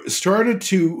 started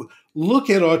to look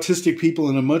at autistic people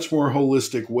in a much more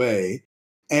holistic way.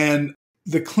 And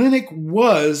the clinic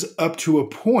was, up to a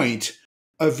point,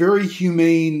 a very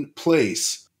humane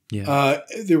place. Yeah.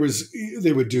 They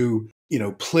would do,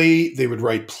 they would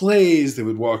write plays, they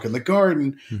would walk in the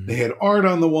garden, they had art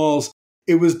on the walls.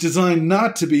 It was designed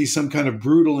not to be some kind of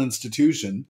brutal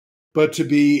institution, but to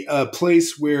be a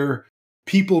place where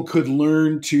people could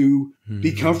learn to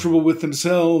be comfortable with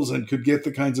themselves and could get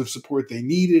the kinds of support they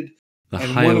needed.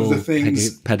 And one of the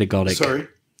things, pedagogic. Sorry,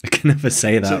 I can never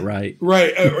say that right.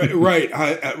 Right.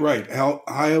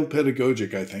 Heil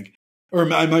pedagogic, I think,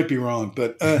 or I might be wrong,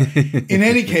 but in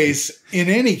any case,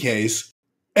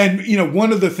 and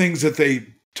one of the things that they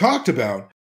talked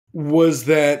about was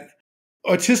that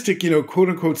autistic, quote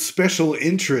unquote, special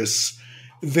interests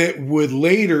that would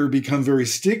later become very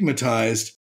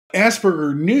stigmatized.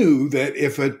 Asperger knew that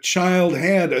if a child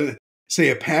had a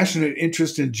passionate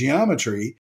interest in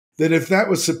geometry, that if that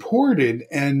was supported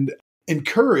and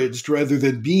encouraged rather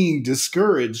than being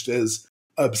discouraged as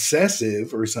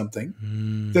obsessive or something,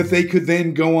 that they could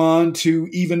then go on to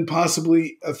even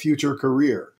possibly a future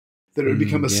career, that it would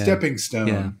become a stepping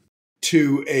stone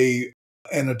to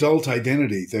an adult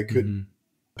identity that could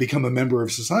become a member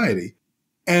of society.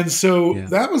 And so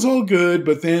that was all good.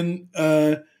 But then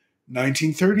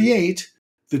 1938,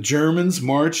 the Germans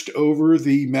marched over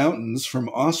the mountains from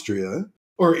Austria,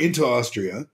 or into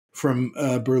Austria from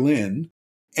Berlin,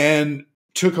 and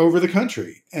took over the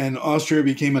country. And Austria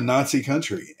became a Nazi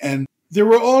country. And there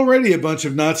were already a bunch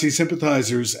of Nazi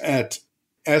sympathizers at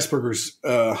Asperger's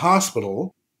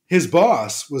hospital. His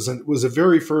boss was a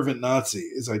very fervent Nazi,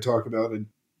 as I talk about in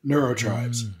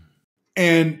Neurotribes.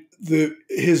 And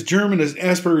his German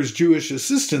Asperger's Jewish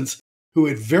assistants, who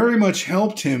had very much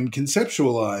helped him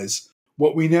conceptualize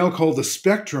what we now call the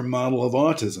spectrum model of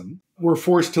autism, were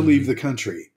forced to leave the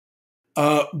country.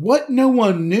 What no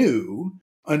one knew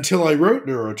until I wrote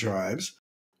Neurotribes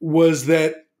was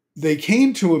that they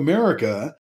came to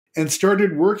America and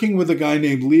started working with a guy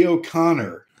named Leo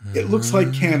Kanner, It looks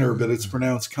like Canner, but it's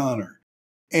pronounced Connor.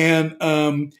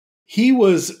 And he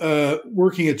was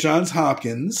working at Johns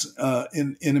Hopkins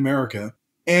in America.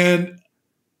 And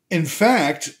in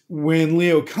fact, when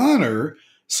Leo Kanner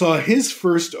saw his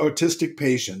first autistic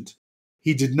patient,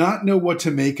 he did not know what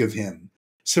to make of him.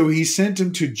 So he sent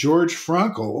him to George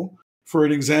Frankl for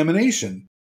an examination.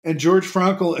 And George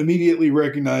Frankl immediately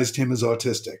recognized him as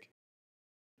autistic.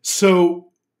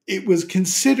 So it was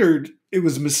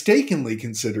mistakenly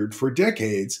considered for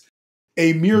decades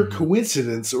a mere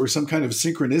coincidence or some kind of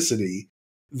synchronicity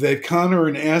that Kanner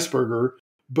and Asperger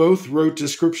both wrote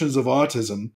descriptions of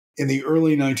autism in the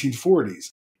early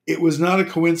 1940s. It was not a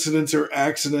coincidence or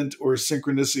accident or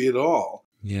synchronicity at all.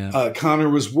 Yeah.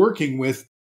 Kanner was working with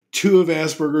two of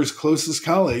Asperger's closest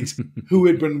colleagues who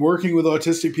had been working with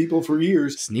autistic people for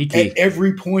years. Sneaky. At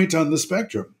every point on the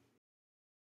spectrum.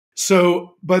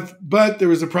 So, but there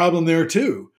was a problem there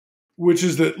too, which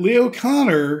is that Leo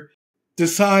Kanner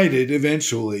decided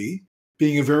eventually,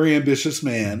 being a very ambitious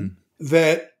man,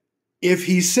 that if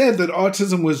he said that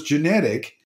autism was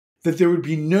genetic, that there would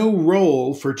be no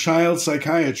role for child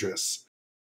psychiatrists.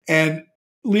 And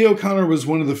Leo Kanner was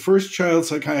one of the first child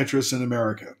psychiatrists in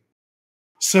America.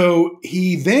 So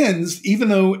he then, even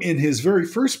though in his very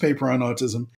first paper on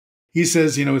autism, he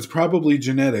says, it's probably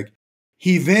genetic,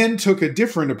 he then took a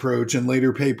different approach in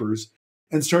later papers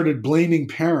and started blaming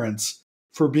parents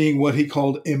for being what he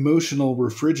called emotional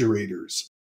refrigerators.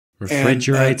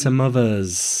 Refrigerator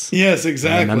mothers. Yes,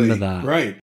 exactly. I remember that.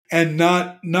 Right. And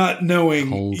not knowing,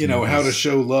 Cold how to mothers.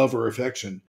 show love or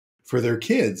affection for their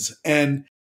kids. And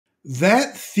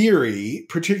that theory,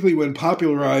 particularly when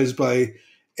popularized by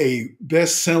a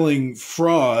best-selling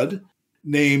fraud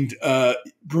named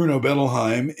Bruno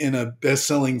Bettelheim in a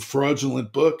best-selling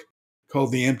fraudulent book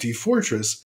called The Empty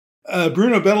Fortress,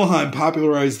 Bruno Bettelheim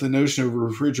popularized the notion of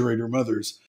refrigerator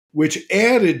mothers, which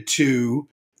added to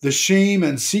the shame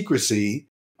and secrecy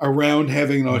around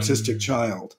having an autistic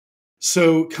child.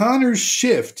 So Kanner's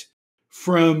shift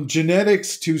from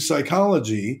genetics to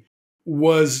psychology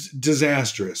was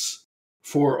disastrous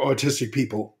for autistic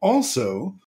people.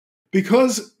 Also,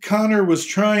 because Kanner was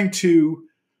trying to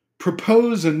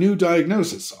propose a new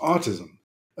diagnosis, autism,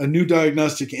 a new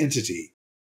diagnostic entity,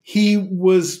 he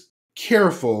was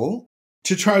careful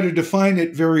to try to define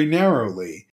it very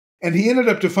narrowly. And he ended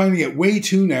up defining it way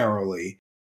too narrowly.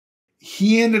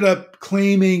 He ended up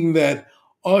claiming that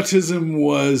autism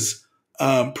was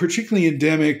particularly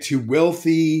endemic to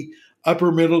wealthy,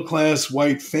 upper middle class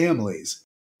white families.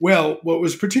 Well, what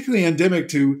was particularly endemic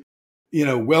to,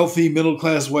 wealthy middle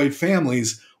class white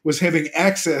families was having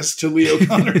access to Leo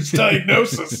Kanner's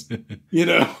diagnosis.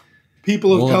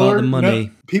 People of All color, about the money.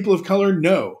 no. People of color,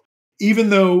 no. Even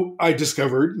though I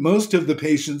discovered most of the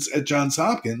patients at Johns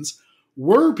Hopkins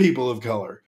were people of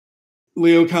color,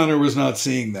 Leo Kanner was not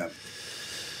seeing them.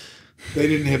 They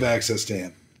didn't have access to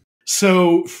him.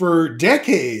 So for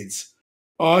decades,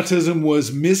 autism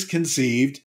was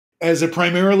misconceived as a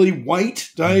primarily white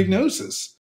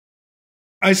diagnosis.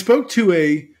 I spoke to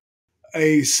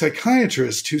a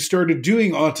psychiatrist who started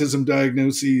doing autism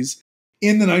diagnoses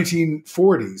in the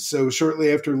 1940s, so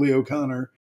shortly after Leo Kanner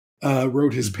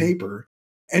wrote his paper.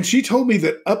 And she told me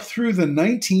that up through the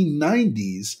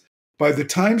 1990s, by the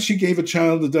time she gave a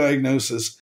child a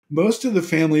diagnosis, most of the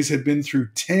families had been through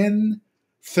 10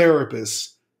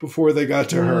 therapists before they got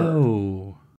to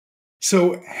her.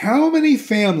 So how many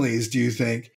families do you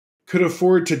think could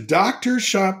afford to doctor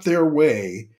shop their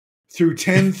way through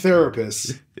 10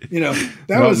 therapists? That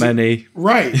Not was many.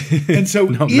 Right. And so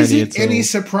Not is many it at any all.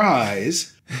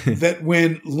 surprise that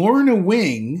when Lorna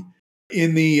Wing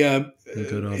in the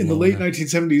late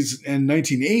 1970s and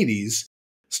 1980s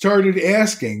started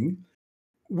asking,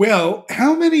 well,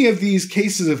 how many of these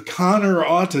cases of Kanner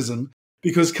autism,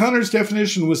 because Kanner's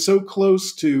definition was so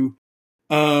close to,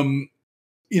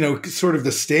 sort of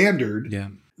the standard,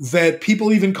 that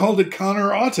people even called it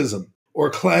Kanner autism or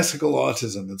classical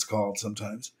autism, it's called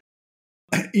sometimes.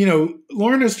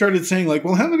 Lorna started saying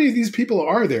well, how many of these people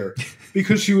are there?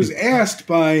 Because she was asked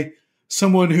by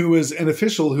someone who was an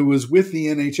official who was with the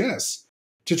NHS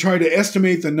to try to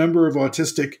estimate the number of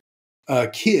autistic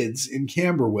kids in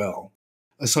Camberwell,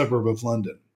 a suburb of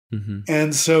London.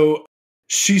 And so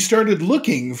she started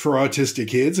looking for autistic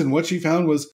kids, and what she found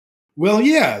was, well,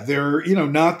 yeah, there are,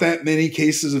 not that many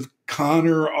cases of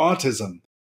Kanner autism.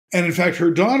 And in fact,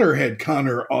 her daughter had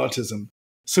Kanner autism.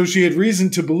 So she had reason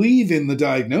to believe in the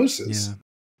diagnosis. Yeah.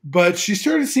 But she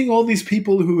started seeing all these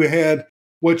people who had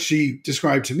what she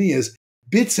described to me as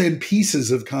bits and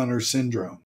pieces of Kanner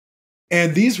syndrome.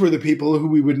 And these were the people who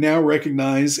we would now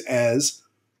recognize as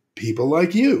people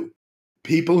like you,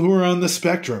 people who are on the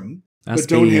spectrum, but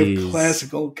don't have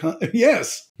classical.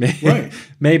 Yes, right.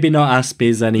 Maybe not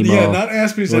Aspies anymore. Yeah, not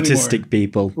Aspies anymore. Autistic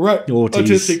people, right? Auties.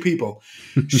 Autistic people.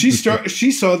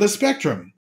 She saw the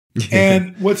spectrum,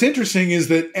 and what's interesting is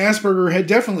that Asperger had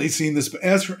definitely seen this.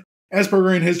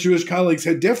 Asperger and his Jewish colleagues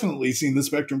had definitely seen the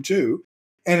spectrum too,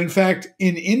 and in fact,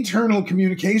 in internal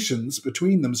communications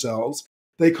between themselves,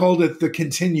 they called it the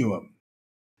continuum.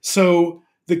 So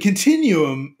the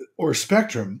continuum or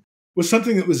spectrum was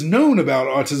something that was known about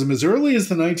autism as early as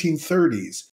the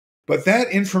 1930s, but that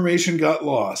information got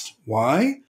lost.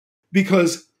 Why?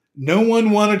 Because no one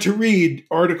wanted to read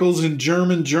articles in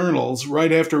German journals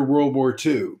right after World War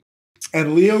II.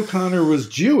 And Leo Kanner was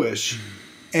Jewish,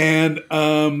 and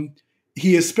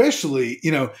he especially,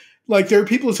 like there are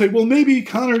people who say, well, maybe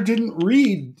Kanner didn't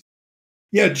read.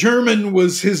 Yeah, German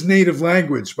was his native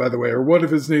language, by the way, or one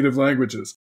of his native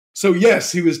languages. So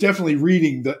yes, he was definitely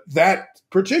reading that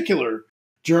particular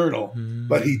journal,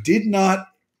 but he did not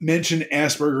mention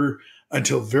Asperger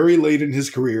until very late in his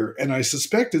career. And I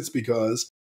suspect it's because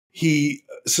he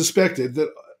suspected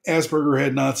that Asperger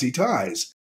had Nazi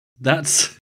ties. That's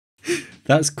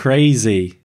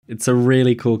crazy. It's a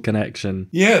really cool connection.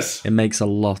 Yes. It makes a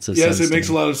lot of sense. Yes, it makes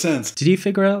a lot of sense. Did you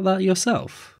figure out that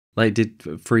yourself? Like,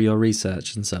 through your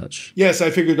research and such? Yes, I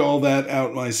figured all that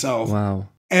out myself. Wow.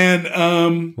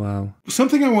 And wow.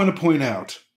 Something I want to point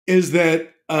out is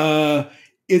that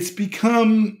it's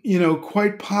become,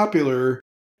 quite popular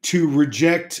to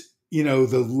reject,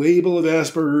 the label of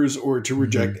Asperger's or to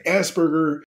reject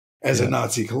Asperger as a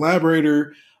Nazi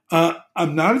collaborator.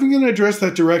 I'm not even going to address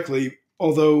that directly,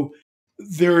 although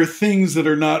there are things that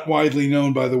are not widely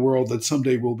known by the world that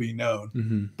someday will be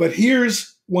known. But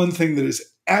here's one thing that is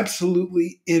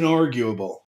absolutely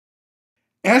inarguable.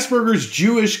 Asperger's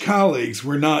Jewish colleagues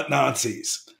were not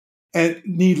Nazis. And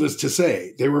needless to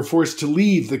say, they were forced to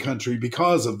leave the country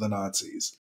because of the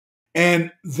Nazis.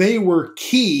 And they were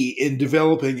key in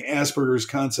developing Asperger's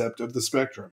concept of the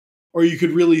spectrum. Or you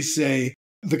could really say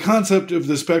the concept of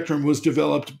the spectrum was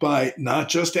developed by not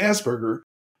just Asperger,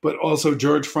 but also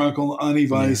George Frankl, Ani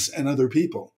Weiss, and other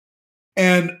people.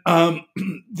 And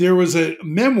there was a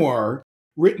memoir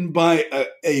written by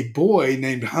a boy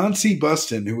named Hansi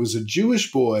Buston, who was a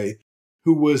Jewish boy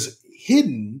who was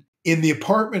hidden in the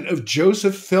apartment of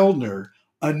Joseph Feldner,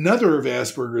 another of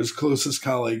Asperger's closest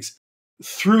colleagues,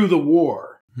 through the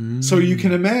war. So you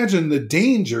can imagine the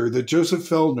danger that Joseph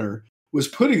Feldner was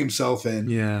putting himself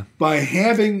in by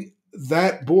having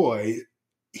that boy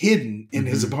hidden in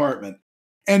his apartment.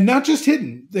 And not just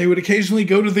hidden, they would occasionally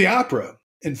go to the opera,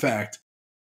 in fact.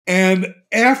 And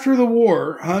after the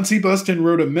war, Hansi Buston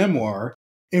wrote a memoir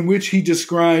in which he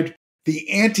described the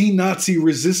anti-Nazi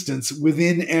resistance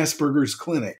within Asperger's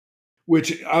clinic,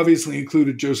 which obviously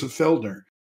included Joseph Feldner.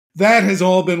 That has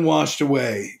all been washed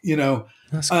away.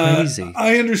 That's crazy.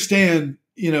 I understand,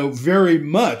 very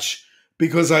much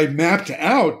because I mapped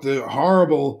out the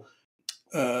horrible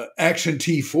Action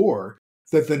T4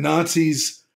 that the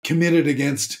Nazis committed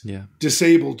against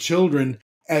disabled children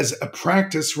as a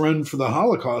practice run for the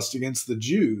Holocaust against the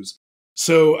Jews.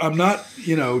 So I'm not,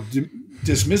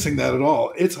 dismissing that at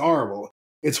all. It's horrible.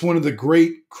 It's one of the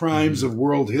great crimes of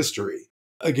world history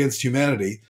against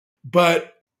humanity.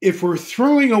 But if we're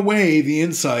throwing away the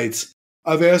insights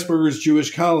of Asperger's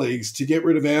Jewish colleagues to get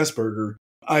rid of Asperger,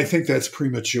 I think that's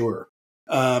premature.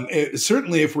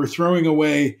 Certainly if we're throwing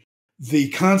away the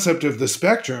concept of the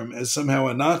spectrum as somehow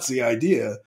a Nazi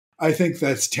idea, I think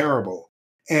that's terrible.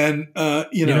 And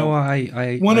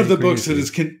one of the books that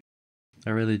is,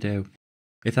 I really do.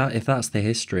 If that's the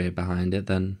history behind it,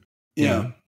 then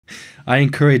I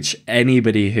encourage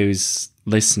anybody who's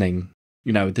listening.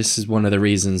 This is one of the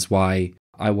reasons why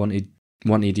I wanted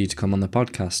you to come on the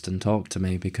podcast and talk to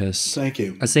me, because thank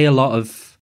you. I see a lot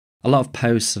of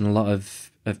posts and a lot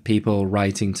of people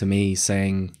writing to me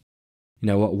saying,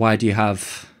 why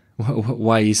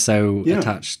are you so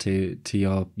attached to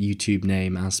your YouTube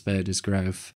name, Asperger's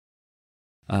Growth?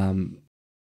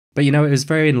 But it was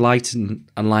very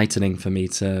enlightening for me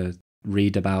to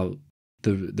read about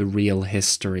the real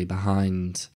history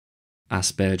behind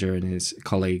Asperger and his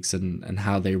colleagues and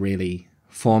how they really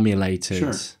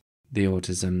formulated the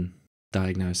autism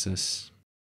diagnosis.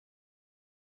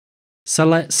 So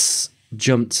let's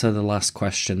jump to the last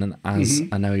question. And as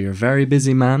I know you're a very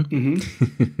busy man,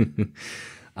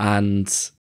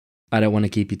 and I don't want to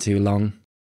keep you too long.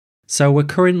 So we're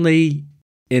currently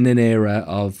in an era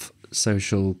of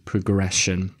social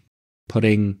progression,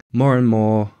 putting more and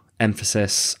more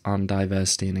emphasis on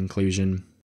diversity and inclusion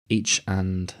each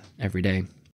and every day.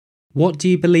 What do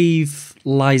you believe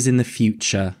lies in the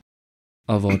future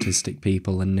of autistic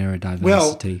people and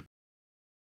neurodiversity?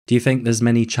 Do Do you think there's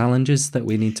many challenges that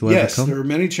we need to Yes, overcome? there are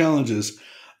many challenges.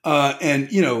 And,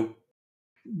 you know,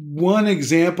 one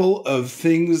example of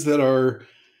things that are,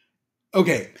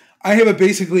 okay, I have a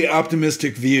basically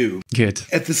optimistic view. Good.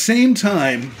 At the same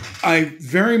time, I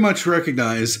very much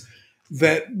recognize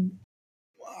that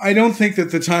I don't think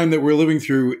that the time that we're living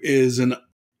through is an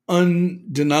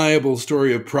undeniable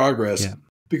story of progress,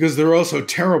 because there are also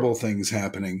terrible things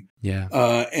happening. Yeah.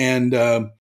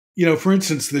 You know, for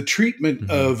instance, the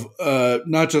treatment of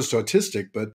not just autistic,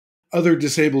 but other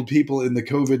disabled people in the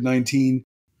COVID-19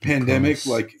 pandemic,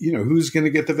 like, you know, who's going to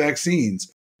get the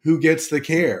vaccines? Who gets the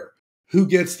care? Who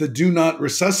gets the do not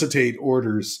resuscitate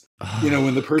orders, you know,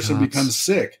 when the person becomes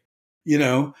sick? You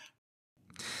know,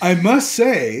 I must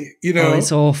say, you know,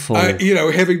 it's awful. You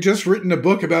know, having just written a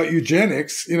book about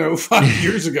eugenics, you know, 5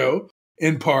 years ago,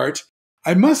 in part,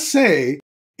 I must say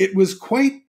it was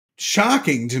quite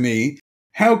shocking to me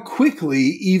how quickly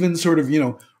even sort of, you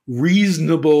know,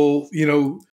 reasonable, you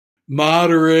know,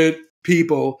 moderate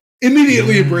people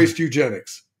immediately embraced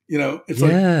eugenics. You know, it's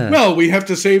like, well, we have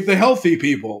to save the healthy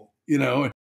people, you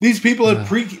know. These people have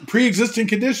pre-existing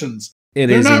conditions.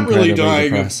 They're not really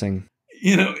dying. Depressing.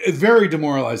 You know, it's very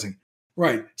demoralizing.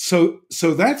 Right. So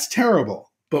that's terrible.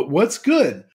 But what's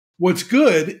good? What's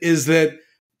good is that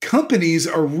companies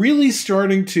are really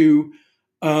starting to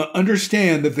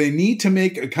understand that they need to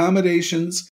make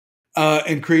accommodations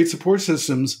and create support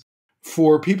systems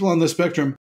for people on the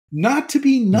spectrum, not to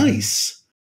be nice,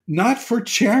 not for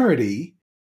charity,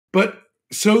 but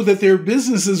so that their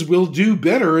businesses will do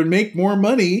better and make more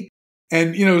money.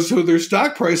 And, you know, so their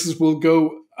stock prices will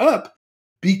go up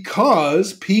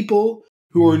because people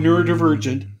who are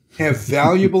neurodivergent have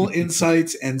valuable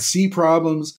insights and see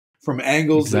problems from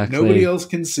angles that nobody else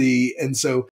can see. And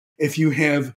so if you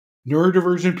have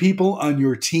neurodivergent people on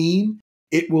your team,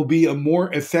 it will be a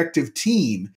more effective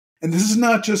team. And this is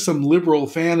not just some liberal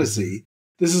fantasy.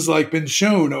 This has like been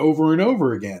shown over and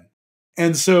over again.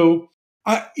 And so,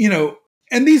 you know,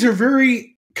 and these are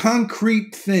very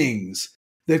concrete things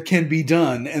that can be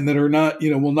done and that are not,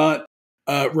 you know, will not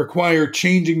require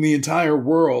changing the entire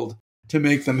world to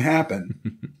make them happen.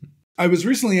 I was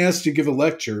recently asked to give a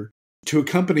lecture to a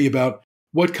company about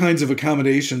what kinds of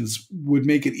accommodations would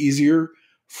make it easier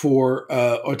for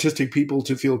autistic people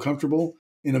to feel comfortable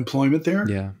in employment there.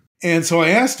 Yeah. And so I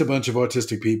asked a bunch of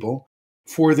autistic people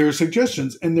for their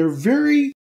suggestions, and they're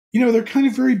very, you know, they're kind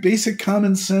of very basic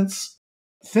common sense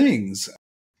things.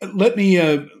 Let me,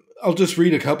 I'll just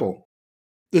read a couple.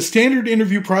 The standard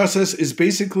interview process is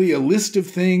basically a list of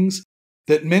things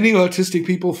that many autistic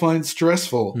people find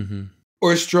stressful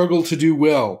or struggle to do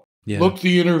well. Yeah. Look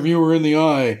the interviewer in the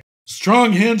eye.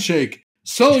 Strong handshake.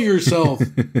 Sell yourself.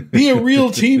 Be a real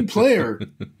team player.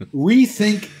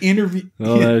 Rethink interview.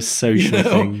 Oh, those social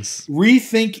things.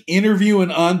 Rethink interview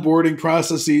and onboarding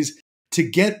processes to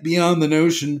get beyond the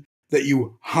notion that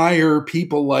you hire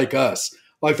people like us.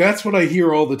 Like, that's what I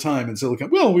hear all the time in Silicon.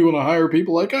 Well, we want to hire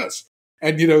people like us.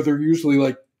 And, you know, they're usually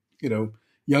like, you know,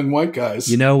 young white guys.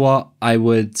 You know what? I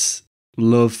would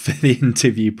love for the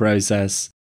interview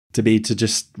process to be to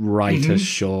just write a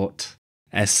short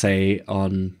essay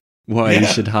on why you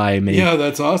should hire me. Yeah,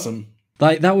 that's awesome.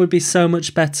 Like, that would be so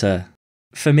much better.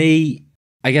 For me,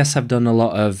 I guess I've done a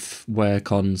lot of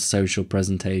work on social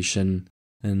presentation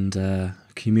and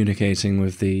communicating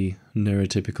with the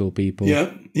neurotypical people.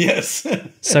 Yeah, yes.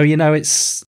 So, you know,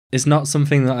 it's not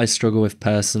something that I struggle with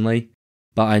personally,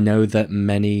 but I know that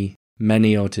many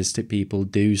autistic people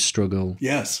do struggle.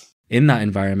 Yes. In that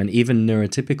environment, even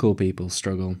neurotypical people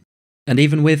struggle. And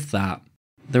even with that,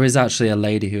 there is actually a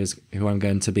lady who I'm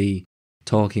going to be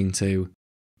talking to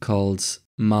called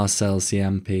Marcel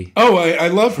Ciampi. Oh, I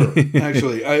love her.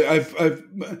 Actually,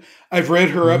 I've read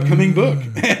her upcoming book.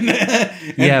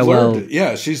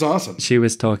 Yeah, she's awesome. She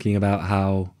was talking about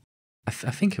how I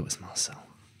think it was Marcel.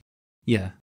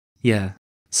 Yeah,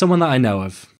 someone that I know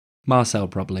of, Marcel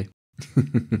probably.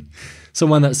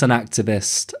 Someone that's an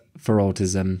activist for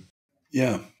autism.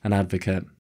 Yeah, an advocate.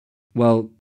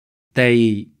 Well,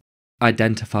 they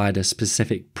identified a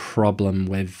specific problem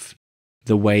with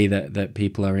the way that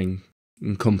people are in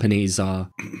companies are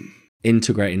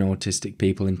integrating autistic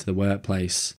people into the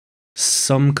workplace.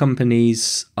 Some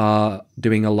companies are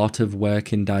doing a lot of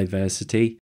work in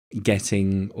diversity,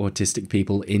 getting autistic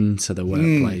people into the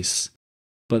workplace.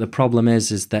 But the problem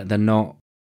is that they're not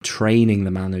training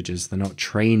the managers, they're not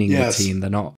training the team, they're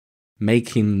not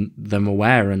making them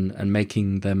aware and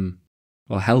making them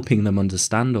or helping them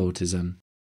understand autism.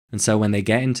 And so when they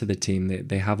get into the team,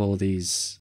 they have all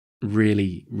these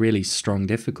really, really strong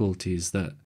difficulties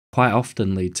that quite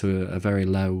often lead to a very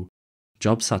low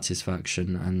job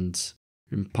satisfaction and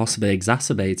possibly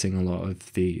exacerbating a lot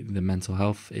of the mental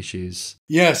health issues.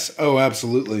 Yes. Oh,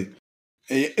 absolutely.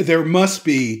 There must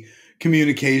be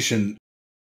communication.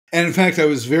 And in fact, I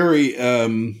was very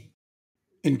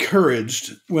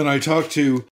encouraged when I talked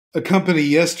to a company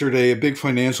yesterday, a big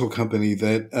financial company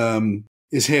that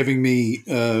is having me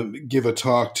give a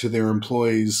talk to their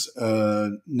employees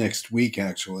next week,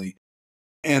 actually.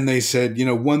 And they said,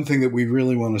 one thing that we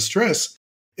really want to stress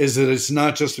is that it's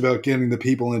not just about getting the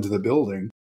people into the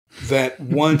building, that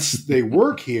once they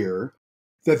work here,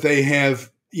 that they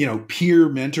have, peer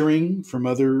mentoring from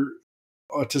other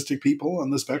autistic people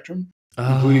on the spectrum,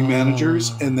 including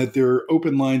managers, and that there are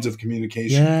open lines of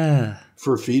communication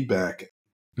for feedback.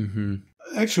 Mm-hmm.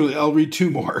 Actually, I'll read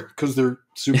 2 more because they're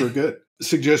super good.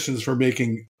 Suggestions for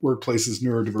making workplaces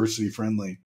neurodiversity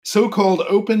friendly. So-called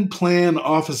open plan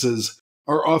offices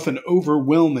are often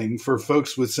overwhelming for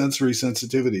folks with sensory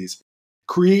sensitivities.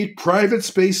 Create private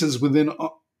spaces within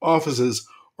offices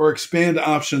or expand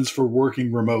options for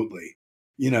working remotely.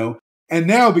 And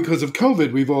now because of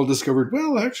COVID, we've all discovered,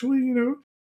 well, actually,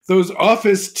 those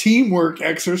office teamwork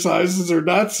exercises are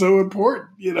not so important,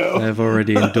 I've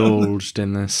already indulged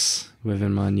in this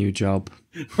within my new job.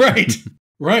 Right.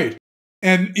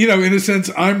 And, in a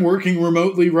sense, I'm working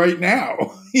remotely right now,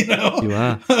 You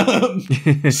are.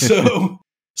 So,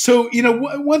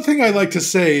 one thing I like to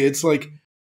say, it's like,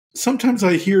 sometimes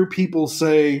I hear people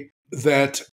say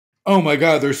that, oh my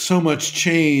God, there's so much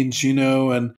change,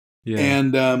 and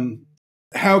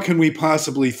how can we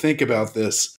possibly think about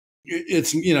this?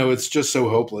 It's just so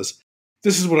hopeless.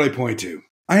 This is what I point to.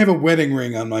 I have a wedding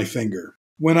ring on my finger.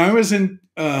 When I was in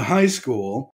high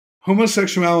school,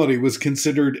 homosexuality was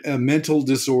considered a mental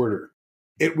disorder.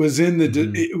 It was in the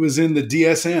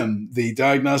DSM, the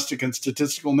Diagnostic and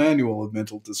Statistical Manual of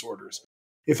Mental Disorders.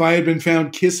 If I had been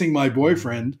found kissing my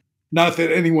boyfriend, not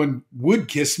that anyone would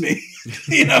kiss me,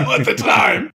 at the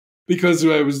time, because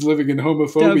I was living in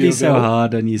homophobia. Don't be so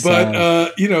hard on yourself.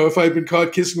 But, if I had been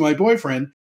caught kissing my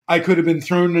boyfriend, I could have been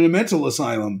thrown in a mental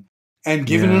asylum and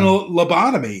given a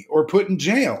lobotomy or put in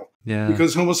jail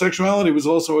because homosexuality was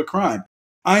also a crime.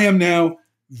 I am now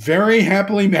very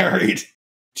happily married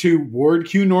to Ward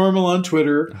Q Normal on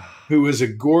Twitter, who is a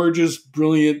gorgeous,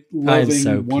 brilliant,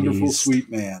 loving, wonderful, sweet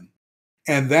man.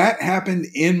 And that happened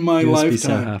in my lifetime. Be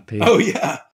so happy. Oh,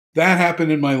 yeah. That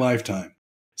happened in my lifetime.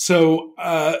 So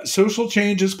social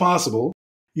change is possible.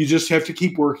 You just have to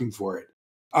keep working for it.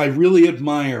 I really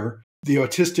admire the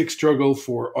autistic struggle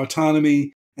for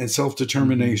autonomy and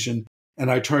self-determination,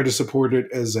 and I try to support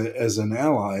it as an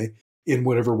ally in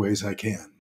whatever ways I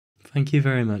can. Thank you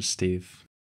very much, Steve.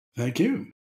 Thank you.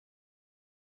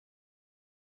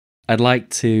 I'd like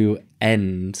to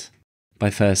end by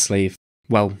firstly,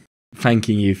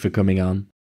 thanking you for coming on.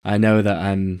 I know that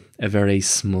I'm a very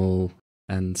small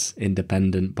and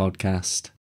independent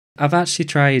podcast. I've actually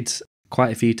tried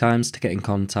quite a few times to get in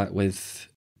contact with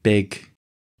big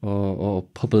or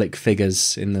public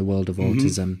figures in the world of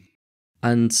autism.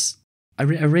 And I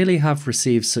really have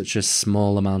received such a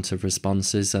small amount of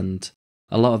responses, and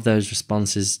a lot of those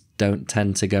responses don't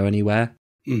tend to go anywhere.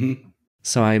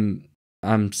 So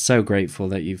I'm so grateful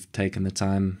that you've taken the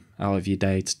time out of your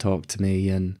day to talk to me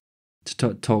and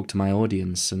to talk to my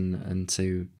audience and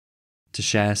to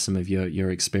share some of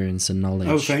your experience and knowledge.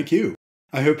 Oh, thank you.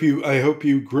 I hope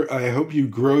you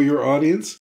grow your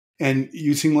audience, and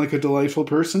you seem like a delightful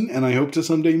person, and I hope to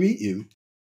someday meet you.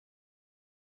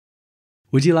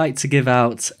 Would you like to give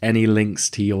out any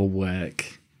links to your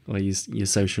work or your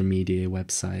social media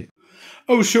website?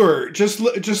 Oh, sure. Just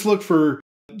look for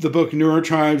the book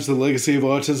Neurotribes, The Legacy of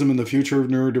Autism and the Future of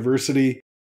Neurodiversity.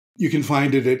 You can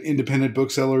find it at independent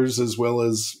booksellers as well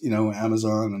as,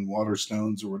 Amazon and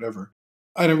Waterstones or whatever.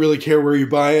 I don't really care where you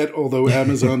buy it, although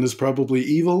Amazon is probably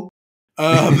evil.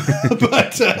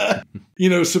 But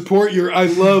support I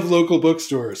love local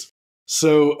bookstores.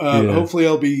 So hopefully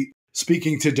I'll be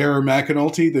speaking to Dara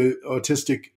McAnulty, the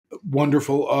autistic,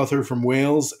 wonderful author from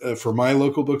Wales, for my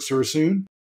local bookstore soon.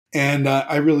 And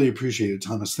I really appreciate it,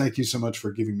 Thomas. Thank you so much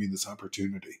for giving me this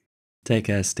opportunity. Take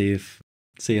care, Steve.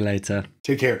 See you later.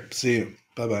 Take care. See you.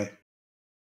 Bye-bye.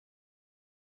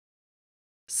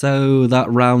 So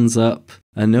that rounds up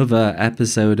another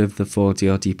episode of the Thoughty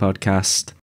Auti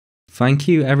Podcast. Thank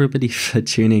you, everybody, for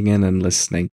tuning in and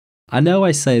listening. I know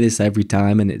I say this every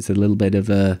time, and it's a little bit of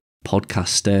a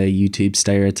podcaster YouTube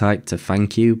stereotype to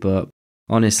thank you, but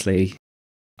honestly,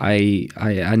 I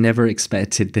never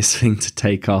expected this thing to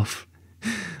take off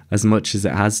as much as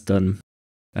it has done.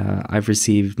 I've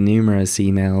received numerous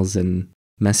emails and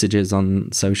messages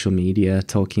on social media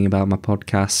talking about my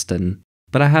podcast,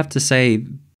 but I have to say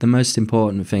the most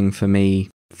important thing for me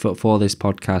for this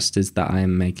podcast is that I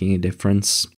am making a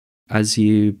difference. As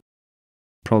you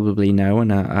probably know,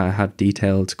 and I have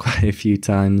detailed quite a few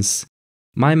times,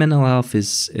 my mental health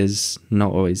is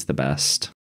not always the best.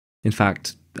 In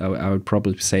fact, I would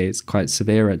probably say it's quite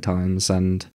severe at times,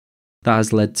 and that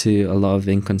has led to a lot of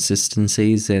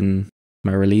inconsistencies in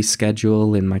my release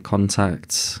schedule, in my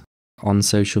contacts on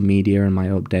social media and my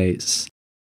updates.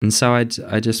 And so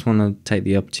I just want to take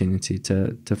the opportunity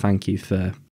to thank you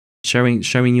for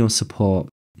showing your support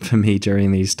for me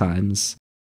during these times.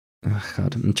 Oh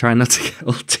God, I'm trying not to get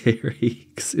all teary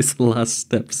because it's the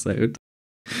last episode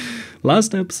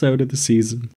of the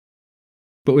season.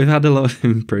 But we've had a lot of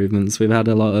improvements. We've had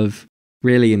a lot of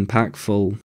really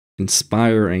impactful,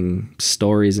 inspiring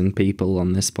stories and people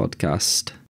on this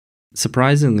podcast.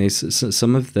 Surprisingly,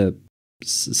 some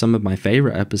of my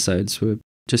favorite episodes were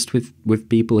just with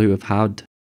people who have had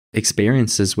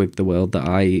experiences with the world that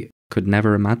I could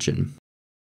never imagine.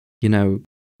 You know,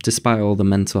 despite all the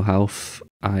mental health,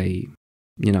 I've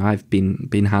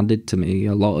been handed to me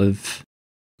a lot of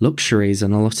luxuries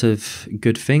and a lot of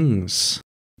good things.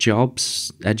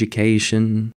 Jobs,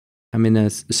 education. I'm in a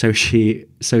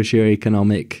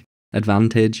socioeconomic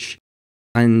advantage.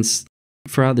 And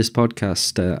throughout this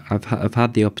podcast, I've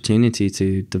had the opportunity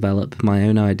to develop my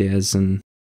own ideas and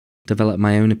develop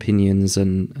my own opinions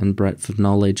and breadth of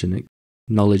knowledge and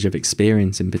knowledge of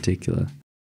experience in particular.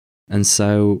 And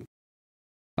so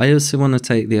I also want to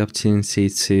take the opportunity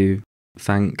to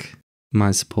thank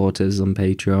my supporters on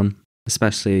Patreon,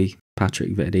 especially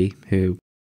Patrick Viddy, who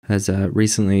has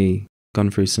recently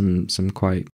gone through some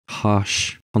quite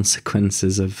harsh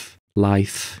consequences of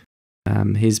life.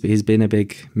 He's been a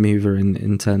big mover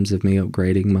in terms of me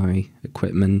upgrading my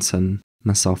equipment and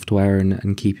my software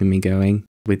and keeping me going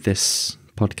with this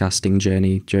podcasting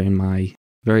journey during my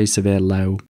very severe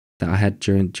low that I had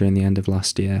during the end of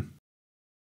last year.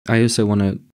 I also want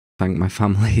to thank my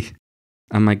family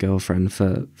and my girlfriend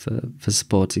for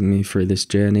supporting me through this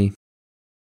journey.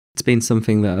 It's been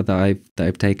something that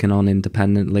I've taken on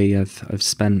independently. I've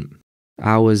spent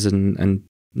hours and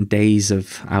days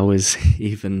of hours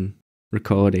even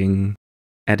recording,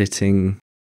 editing,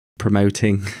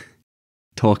 promoting,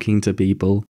 talking to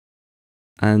people.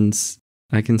 And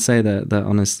I can say that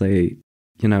honestly,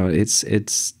 you know,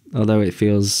 it's although it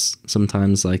feels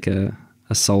sometimes like a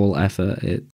soul effort,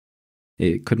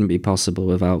 it couldn't be possible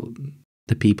without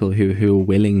the people who are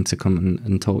willing to come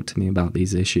and talk to me about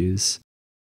these issues,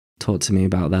 talk to me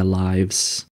about their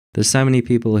lives. There's so many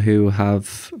people who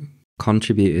have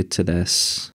contributed to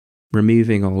this,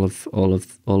 removing all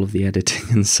of the editing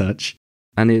and such,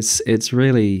 and it's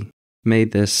really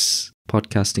made this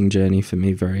podcasting journey for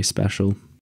me very special.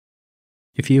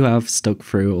 If you have stuck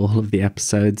through all of the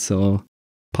episodes or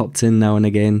popped in now and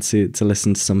again to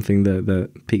listen to something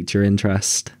that piqued your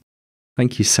interest,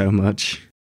 thank you so much.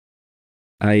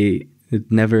 I had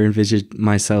never envisioned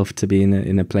myself to be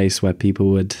in a place where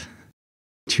people would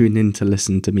tune in to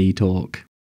listen to me talk.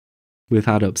 We've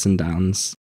had ups and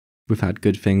downs. We've had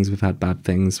good things, we've had bad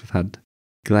things, we've had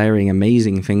glaring,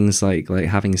 amazing things like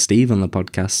having Steve on the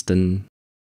podcast and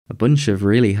a bunch of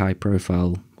really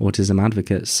high-profile autism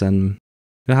advocates, and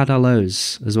we had our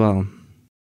lows as well.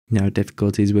 You know,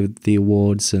 difficulties with the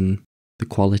awards and the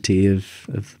quality of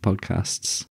the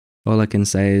podcasts. All I can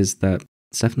say is that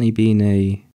it's definitely been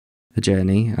a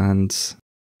journey, and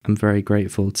I'm very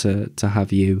grateful to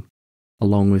have you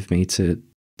along with me to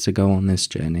go on this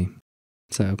journey.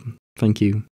 So, thank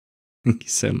you. Thank you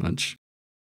so much.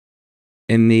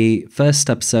 In the first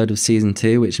episode of Season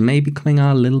 2, which may be coming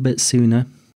out a little bit sooner,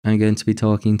 I'm going to be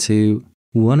talking to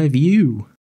one of you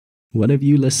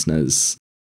listeners,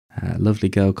 a lovely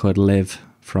girl called Liv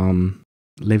from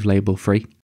Live Label Free.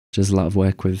 She does a lot of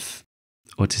work with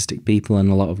autistic people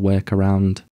and a lot of work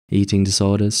around eating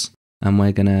disorders. And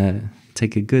we're going to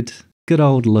take a good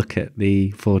old look at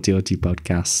the Thoughty Auti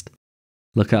podcast.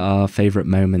 Look at our favourite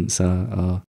moments,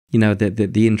 our you know,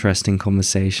 the interesting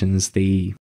conversations,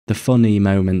 the funny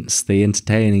moments, the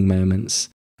entertaining moments.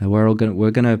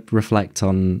 We're gonna reflect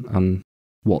on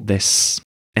what this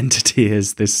entity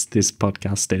is, this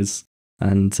podcast is,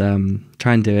 and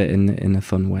try and do it in a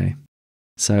fun way.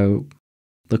 So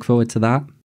look forward to that.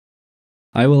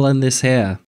 I will end this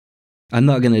here. I'm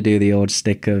not going to do the old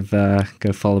stick of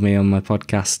go follow me on my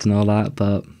podcast and all that,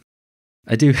 but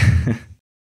I do.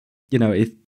 You know, if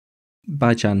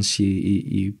by chance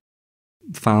you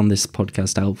found this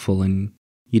podcast helpful and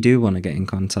you do want to get in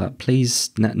contact, please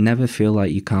never feel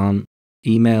like you can't.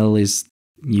 Email is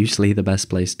usually the best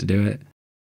place to do it.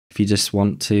 If you just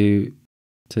want to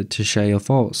share your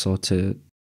thoughts, or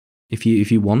if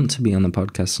you want to be on the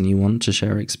podcast and you want to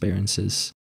share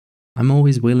experiences, I'm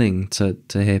always willing to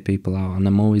hear people out, and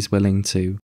I'm always willing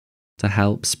to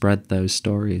help spread those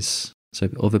stories so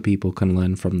other people can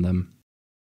learn from them.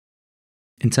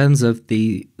 In terms of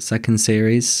the second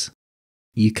series,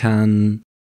 you can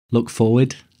look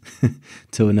forward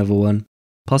to another one,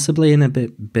 possibly in a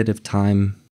bit of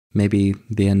time, maybe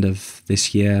the end of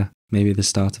this year, maybe the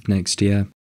start of next year.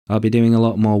 I'll be doing a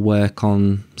lot more work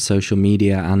on social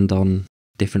media and on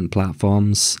different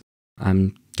platforms.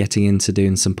 I'm getting into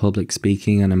doing some public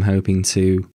speaking, and I'm hoping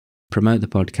to promote the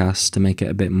podcast to make it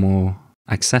a bit more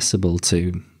accessible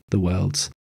to the world.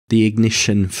 The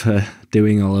ignition for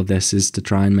doing all of this is to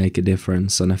try and make a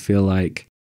difference, and I feel like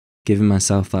giving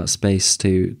myself that space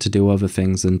to do other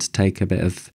things and to take a bit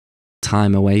of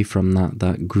time away from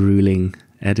that grueling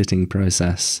editing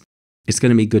process, it's going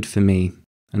to be good for me,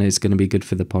 and it's going to be good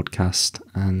for the podcast.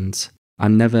 And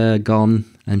I'm never gone,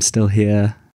 I'm still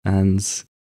here, and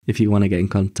if you want to get in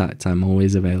contact, I'm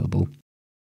always available.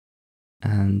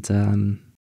 And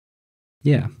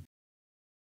yeah,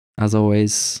 as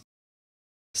always,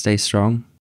 stay strong,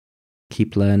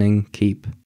 keep learning, keep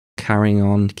carrying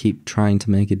on, keep trying to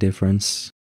make a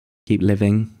difference, keep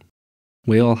living.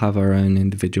 We all have our own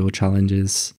individual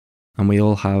challenges, and we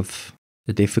all have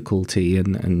a difficulty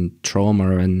and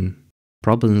trauma and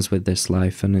problems with this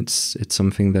life, and it's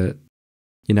something that,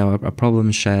 you know, a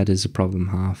problem shared is a problem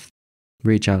half.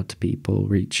 Reach out to people,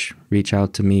 reach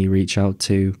out to me, reach out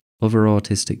to other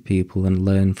autistic people and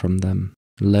learn from them,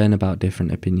 learn about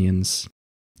different opinions.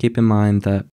 Keep in mind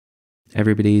that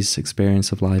everybody's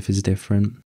experience of life is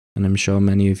different, and I'm sure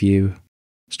many of you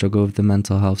struggle with the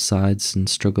mental health sides and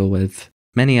struggle with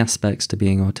many aspects to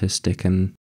being autistic,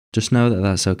 and just know that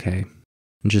that's okay.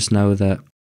 And just know that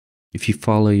if you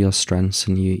follow your strengths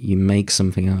and you make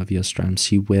something out of your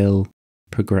strengths, you will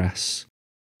progress.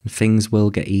 And things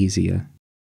will get easier.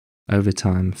 Over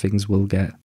time, things will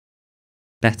get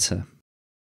better.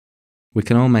 We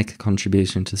can all make a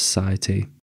contribution to society,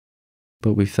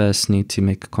 but we first need to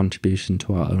make a contribution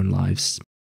to our own lives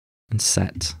and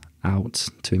set out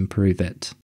to improve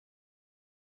it.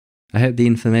 I hope the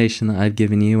information that I've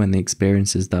given you and the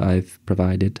experiences that I've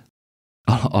provided,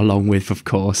 along with, of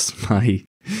course, my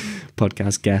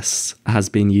podcast guests, has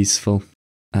been useful.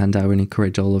 And I would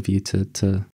encourage all of you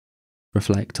to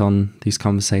reflect on these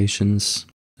conversations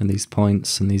and these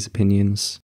points and these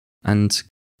opinions, and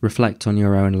reflect on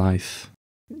your own life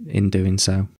in doing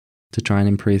so, to try and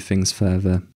improve things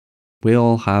further. We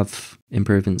all have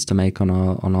improvements to make on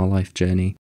our life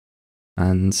journey,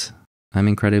 and I'm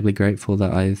incredibly grateful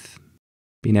that I've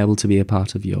been able to be a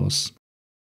part of yours.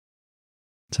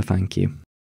 So thank you.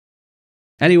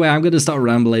 Anyway, I'm going to start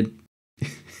rambling.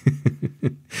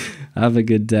 Have a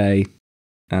good day,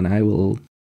 and I will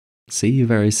see you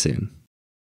very soon.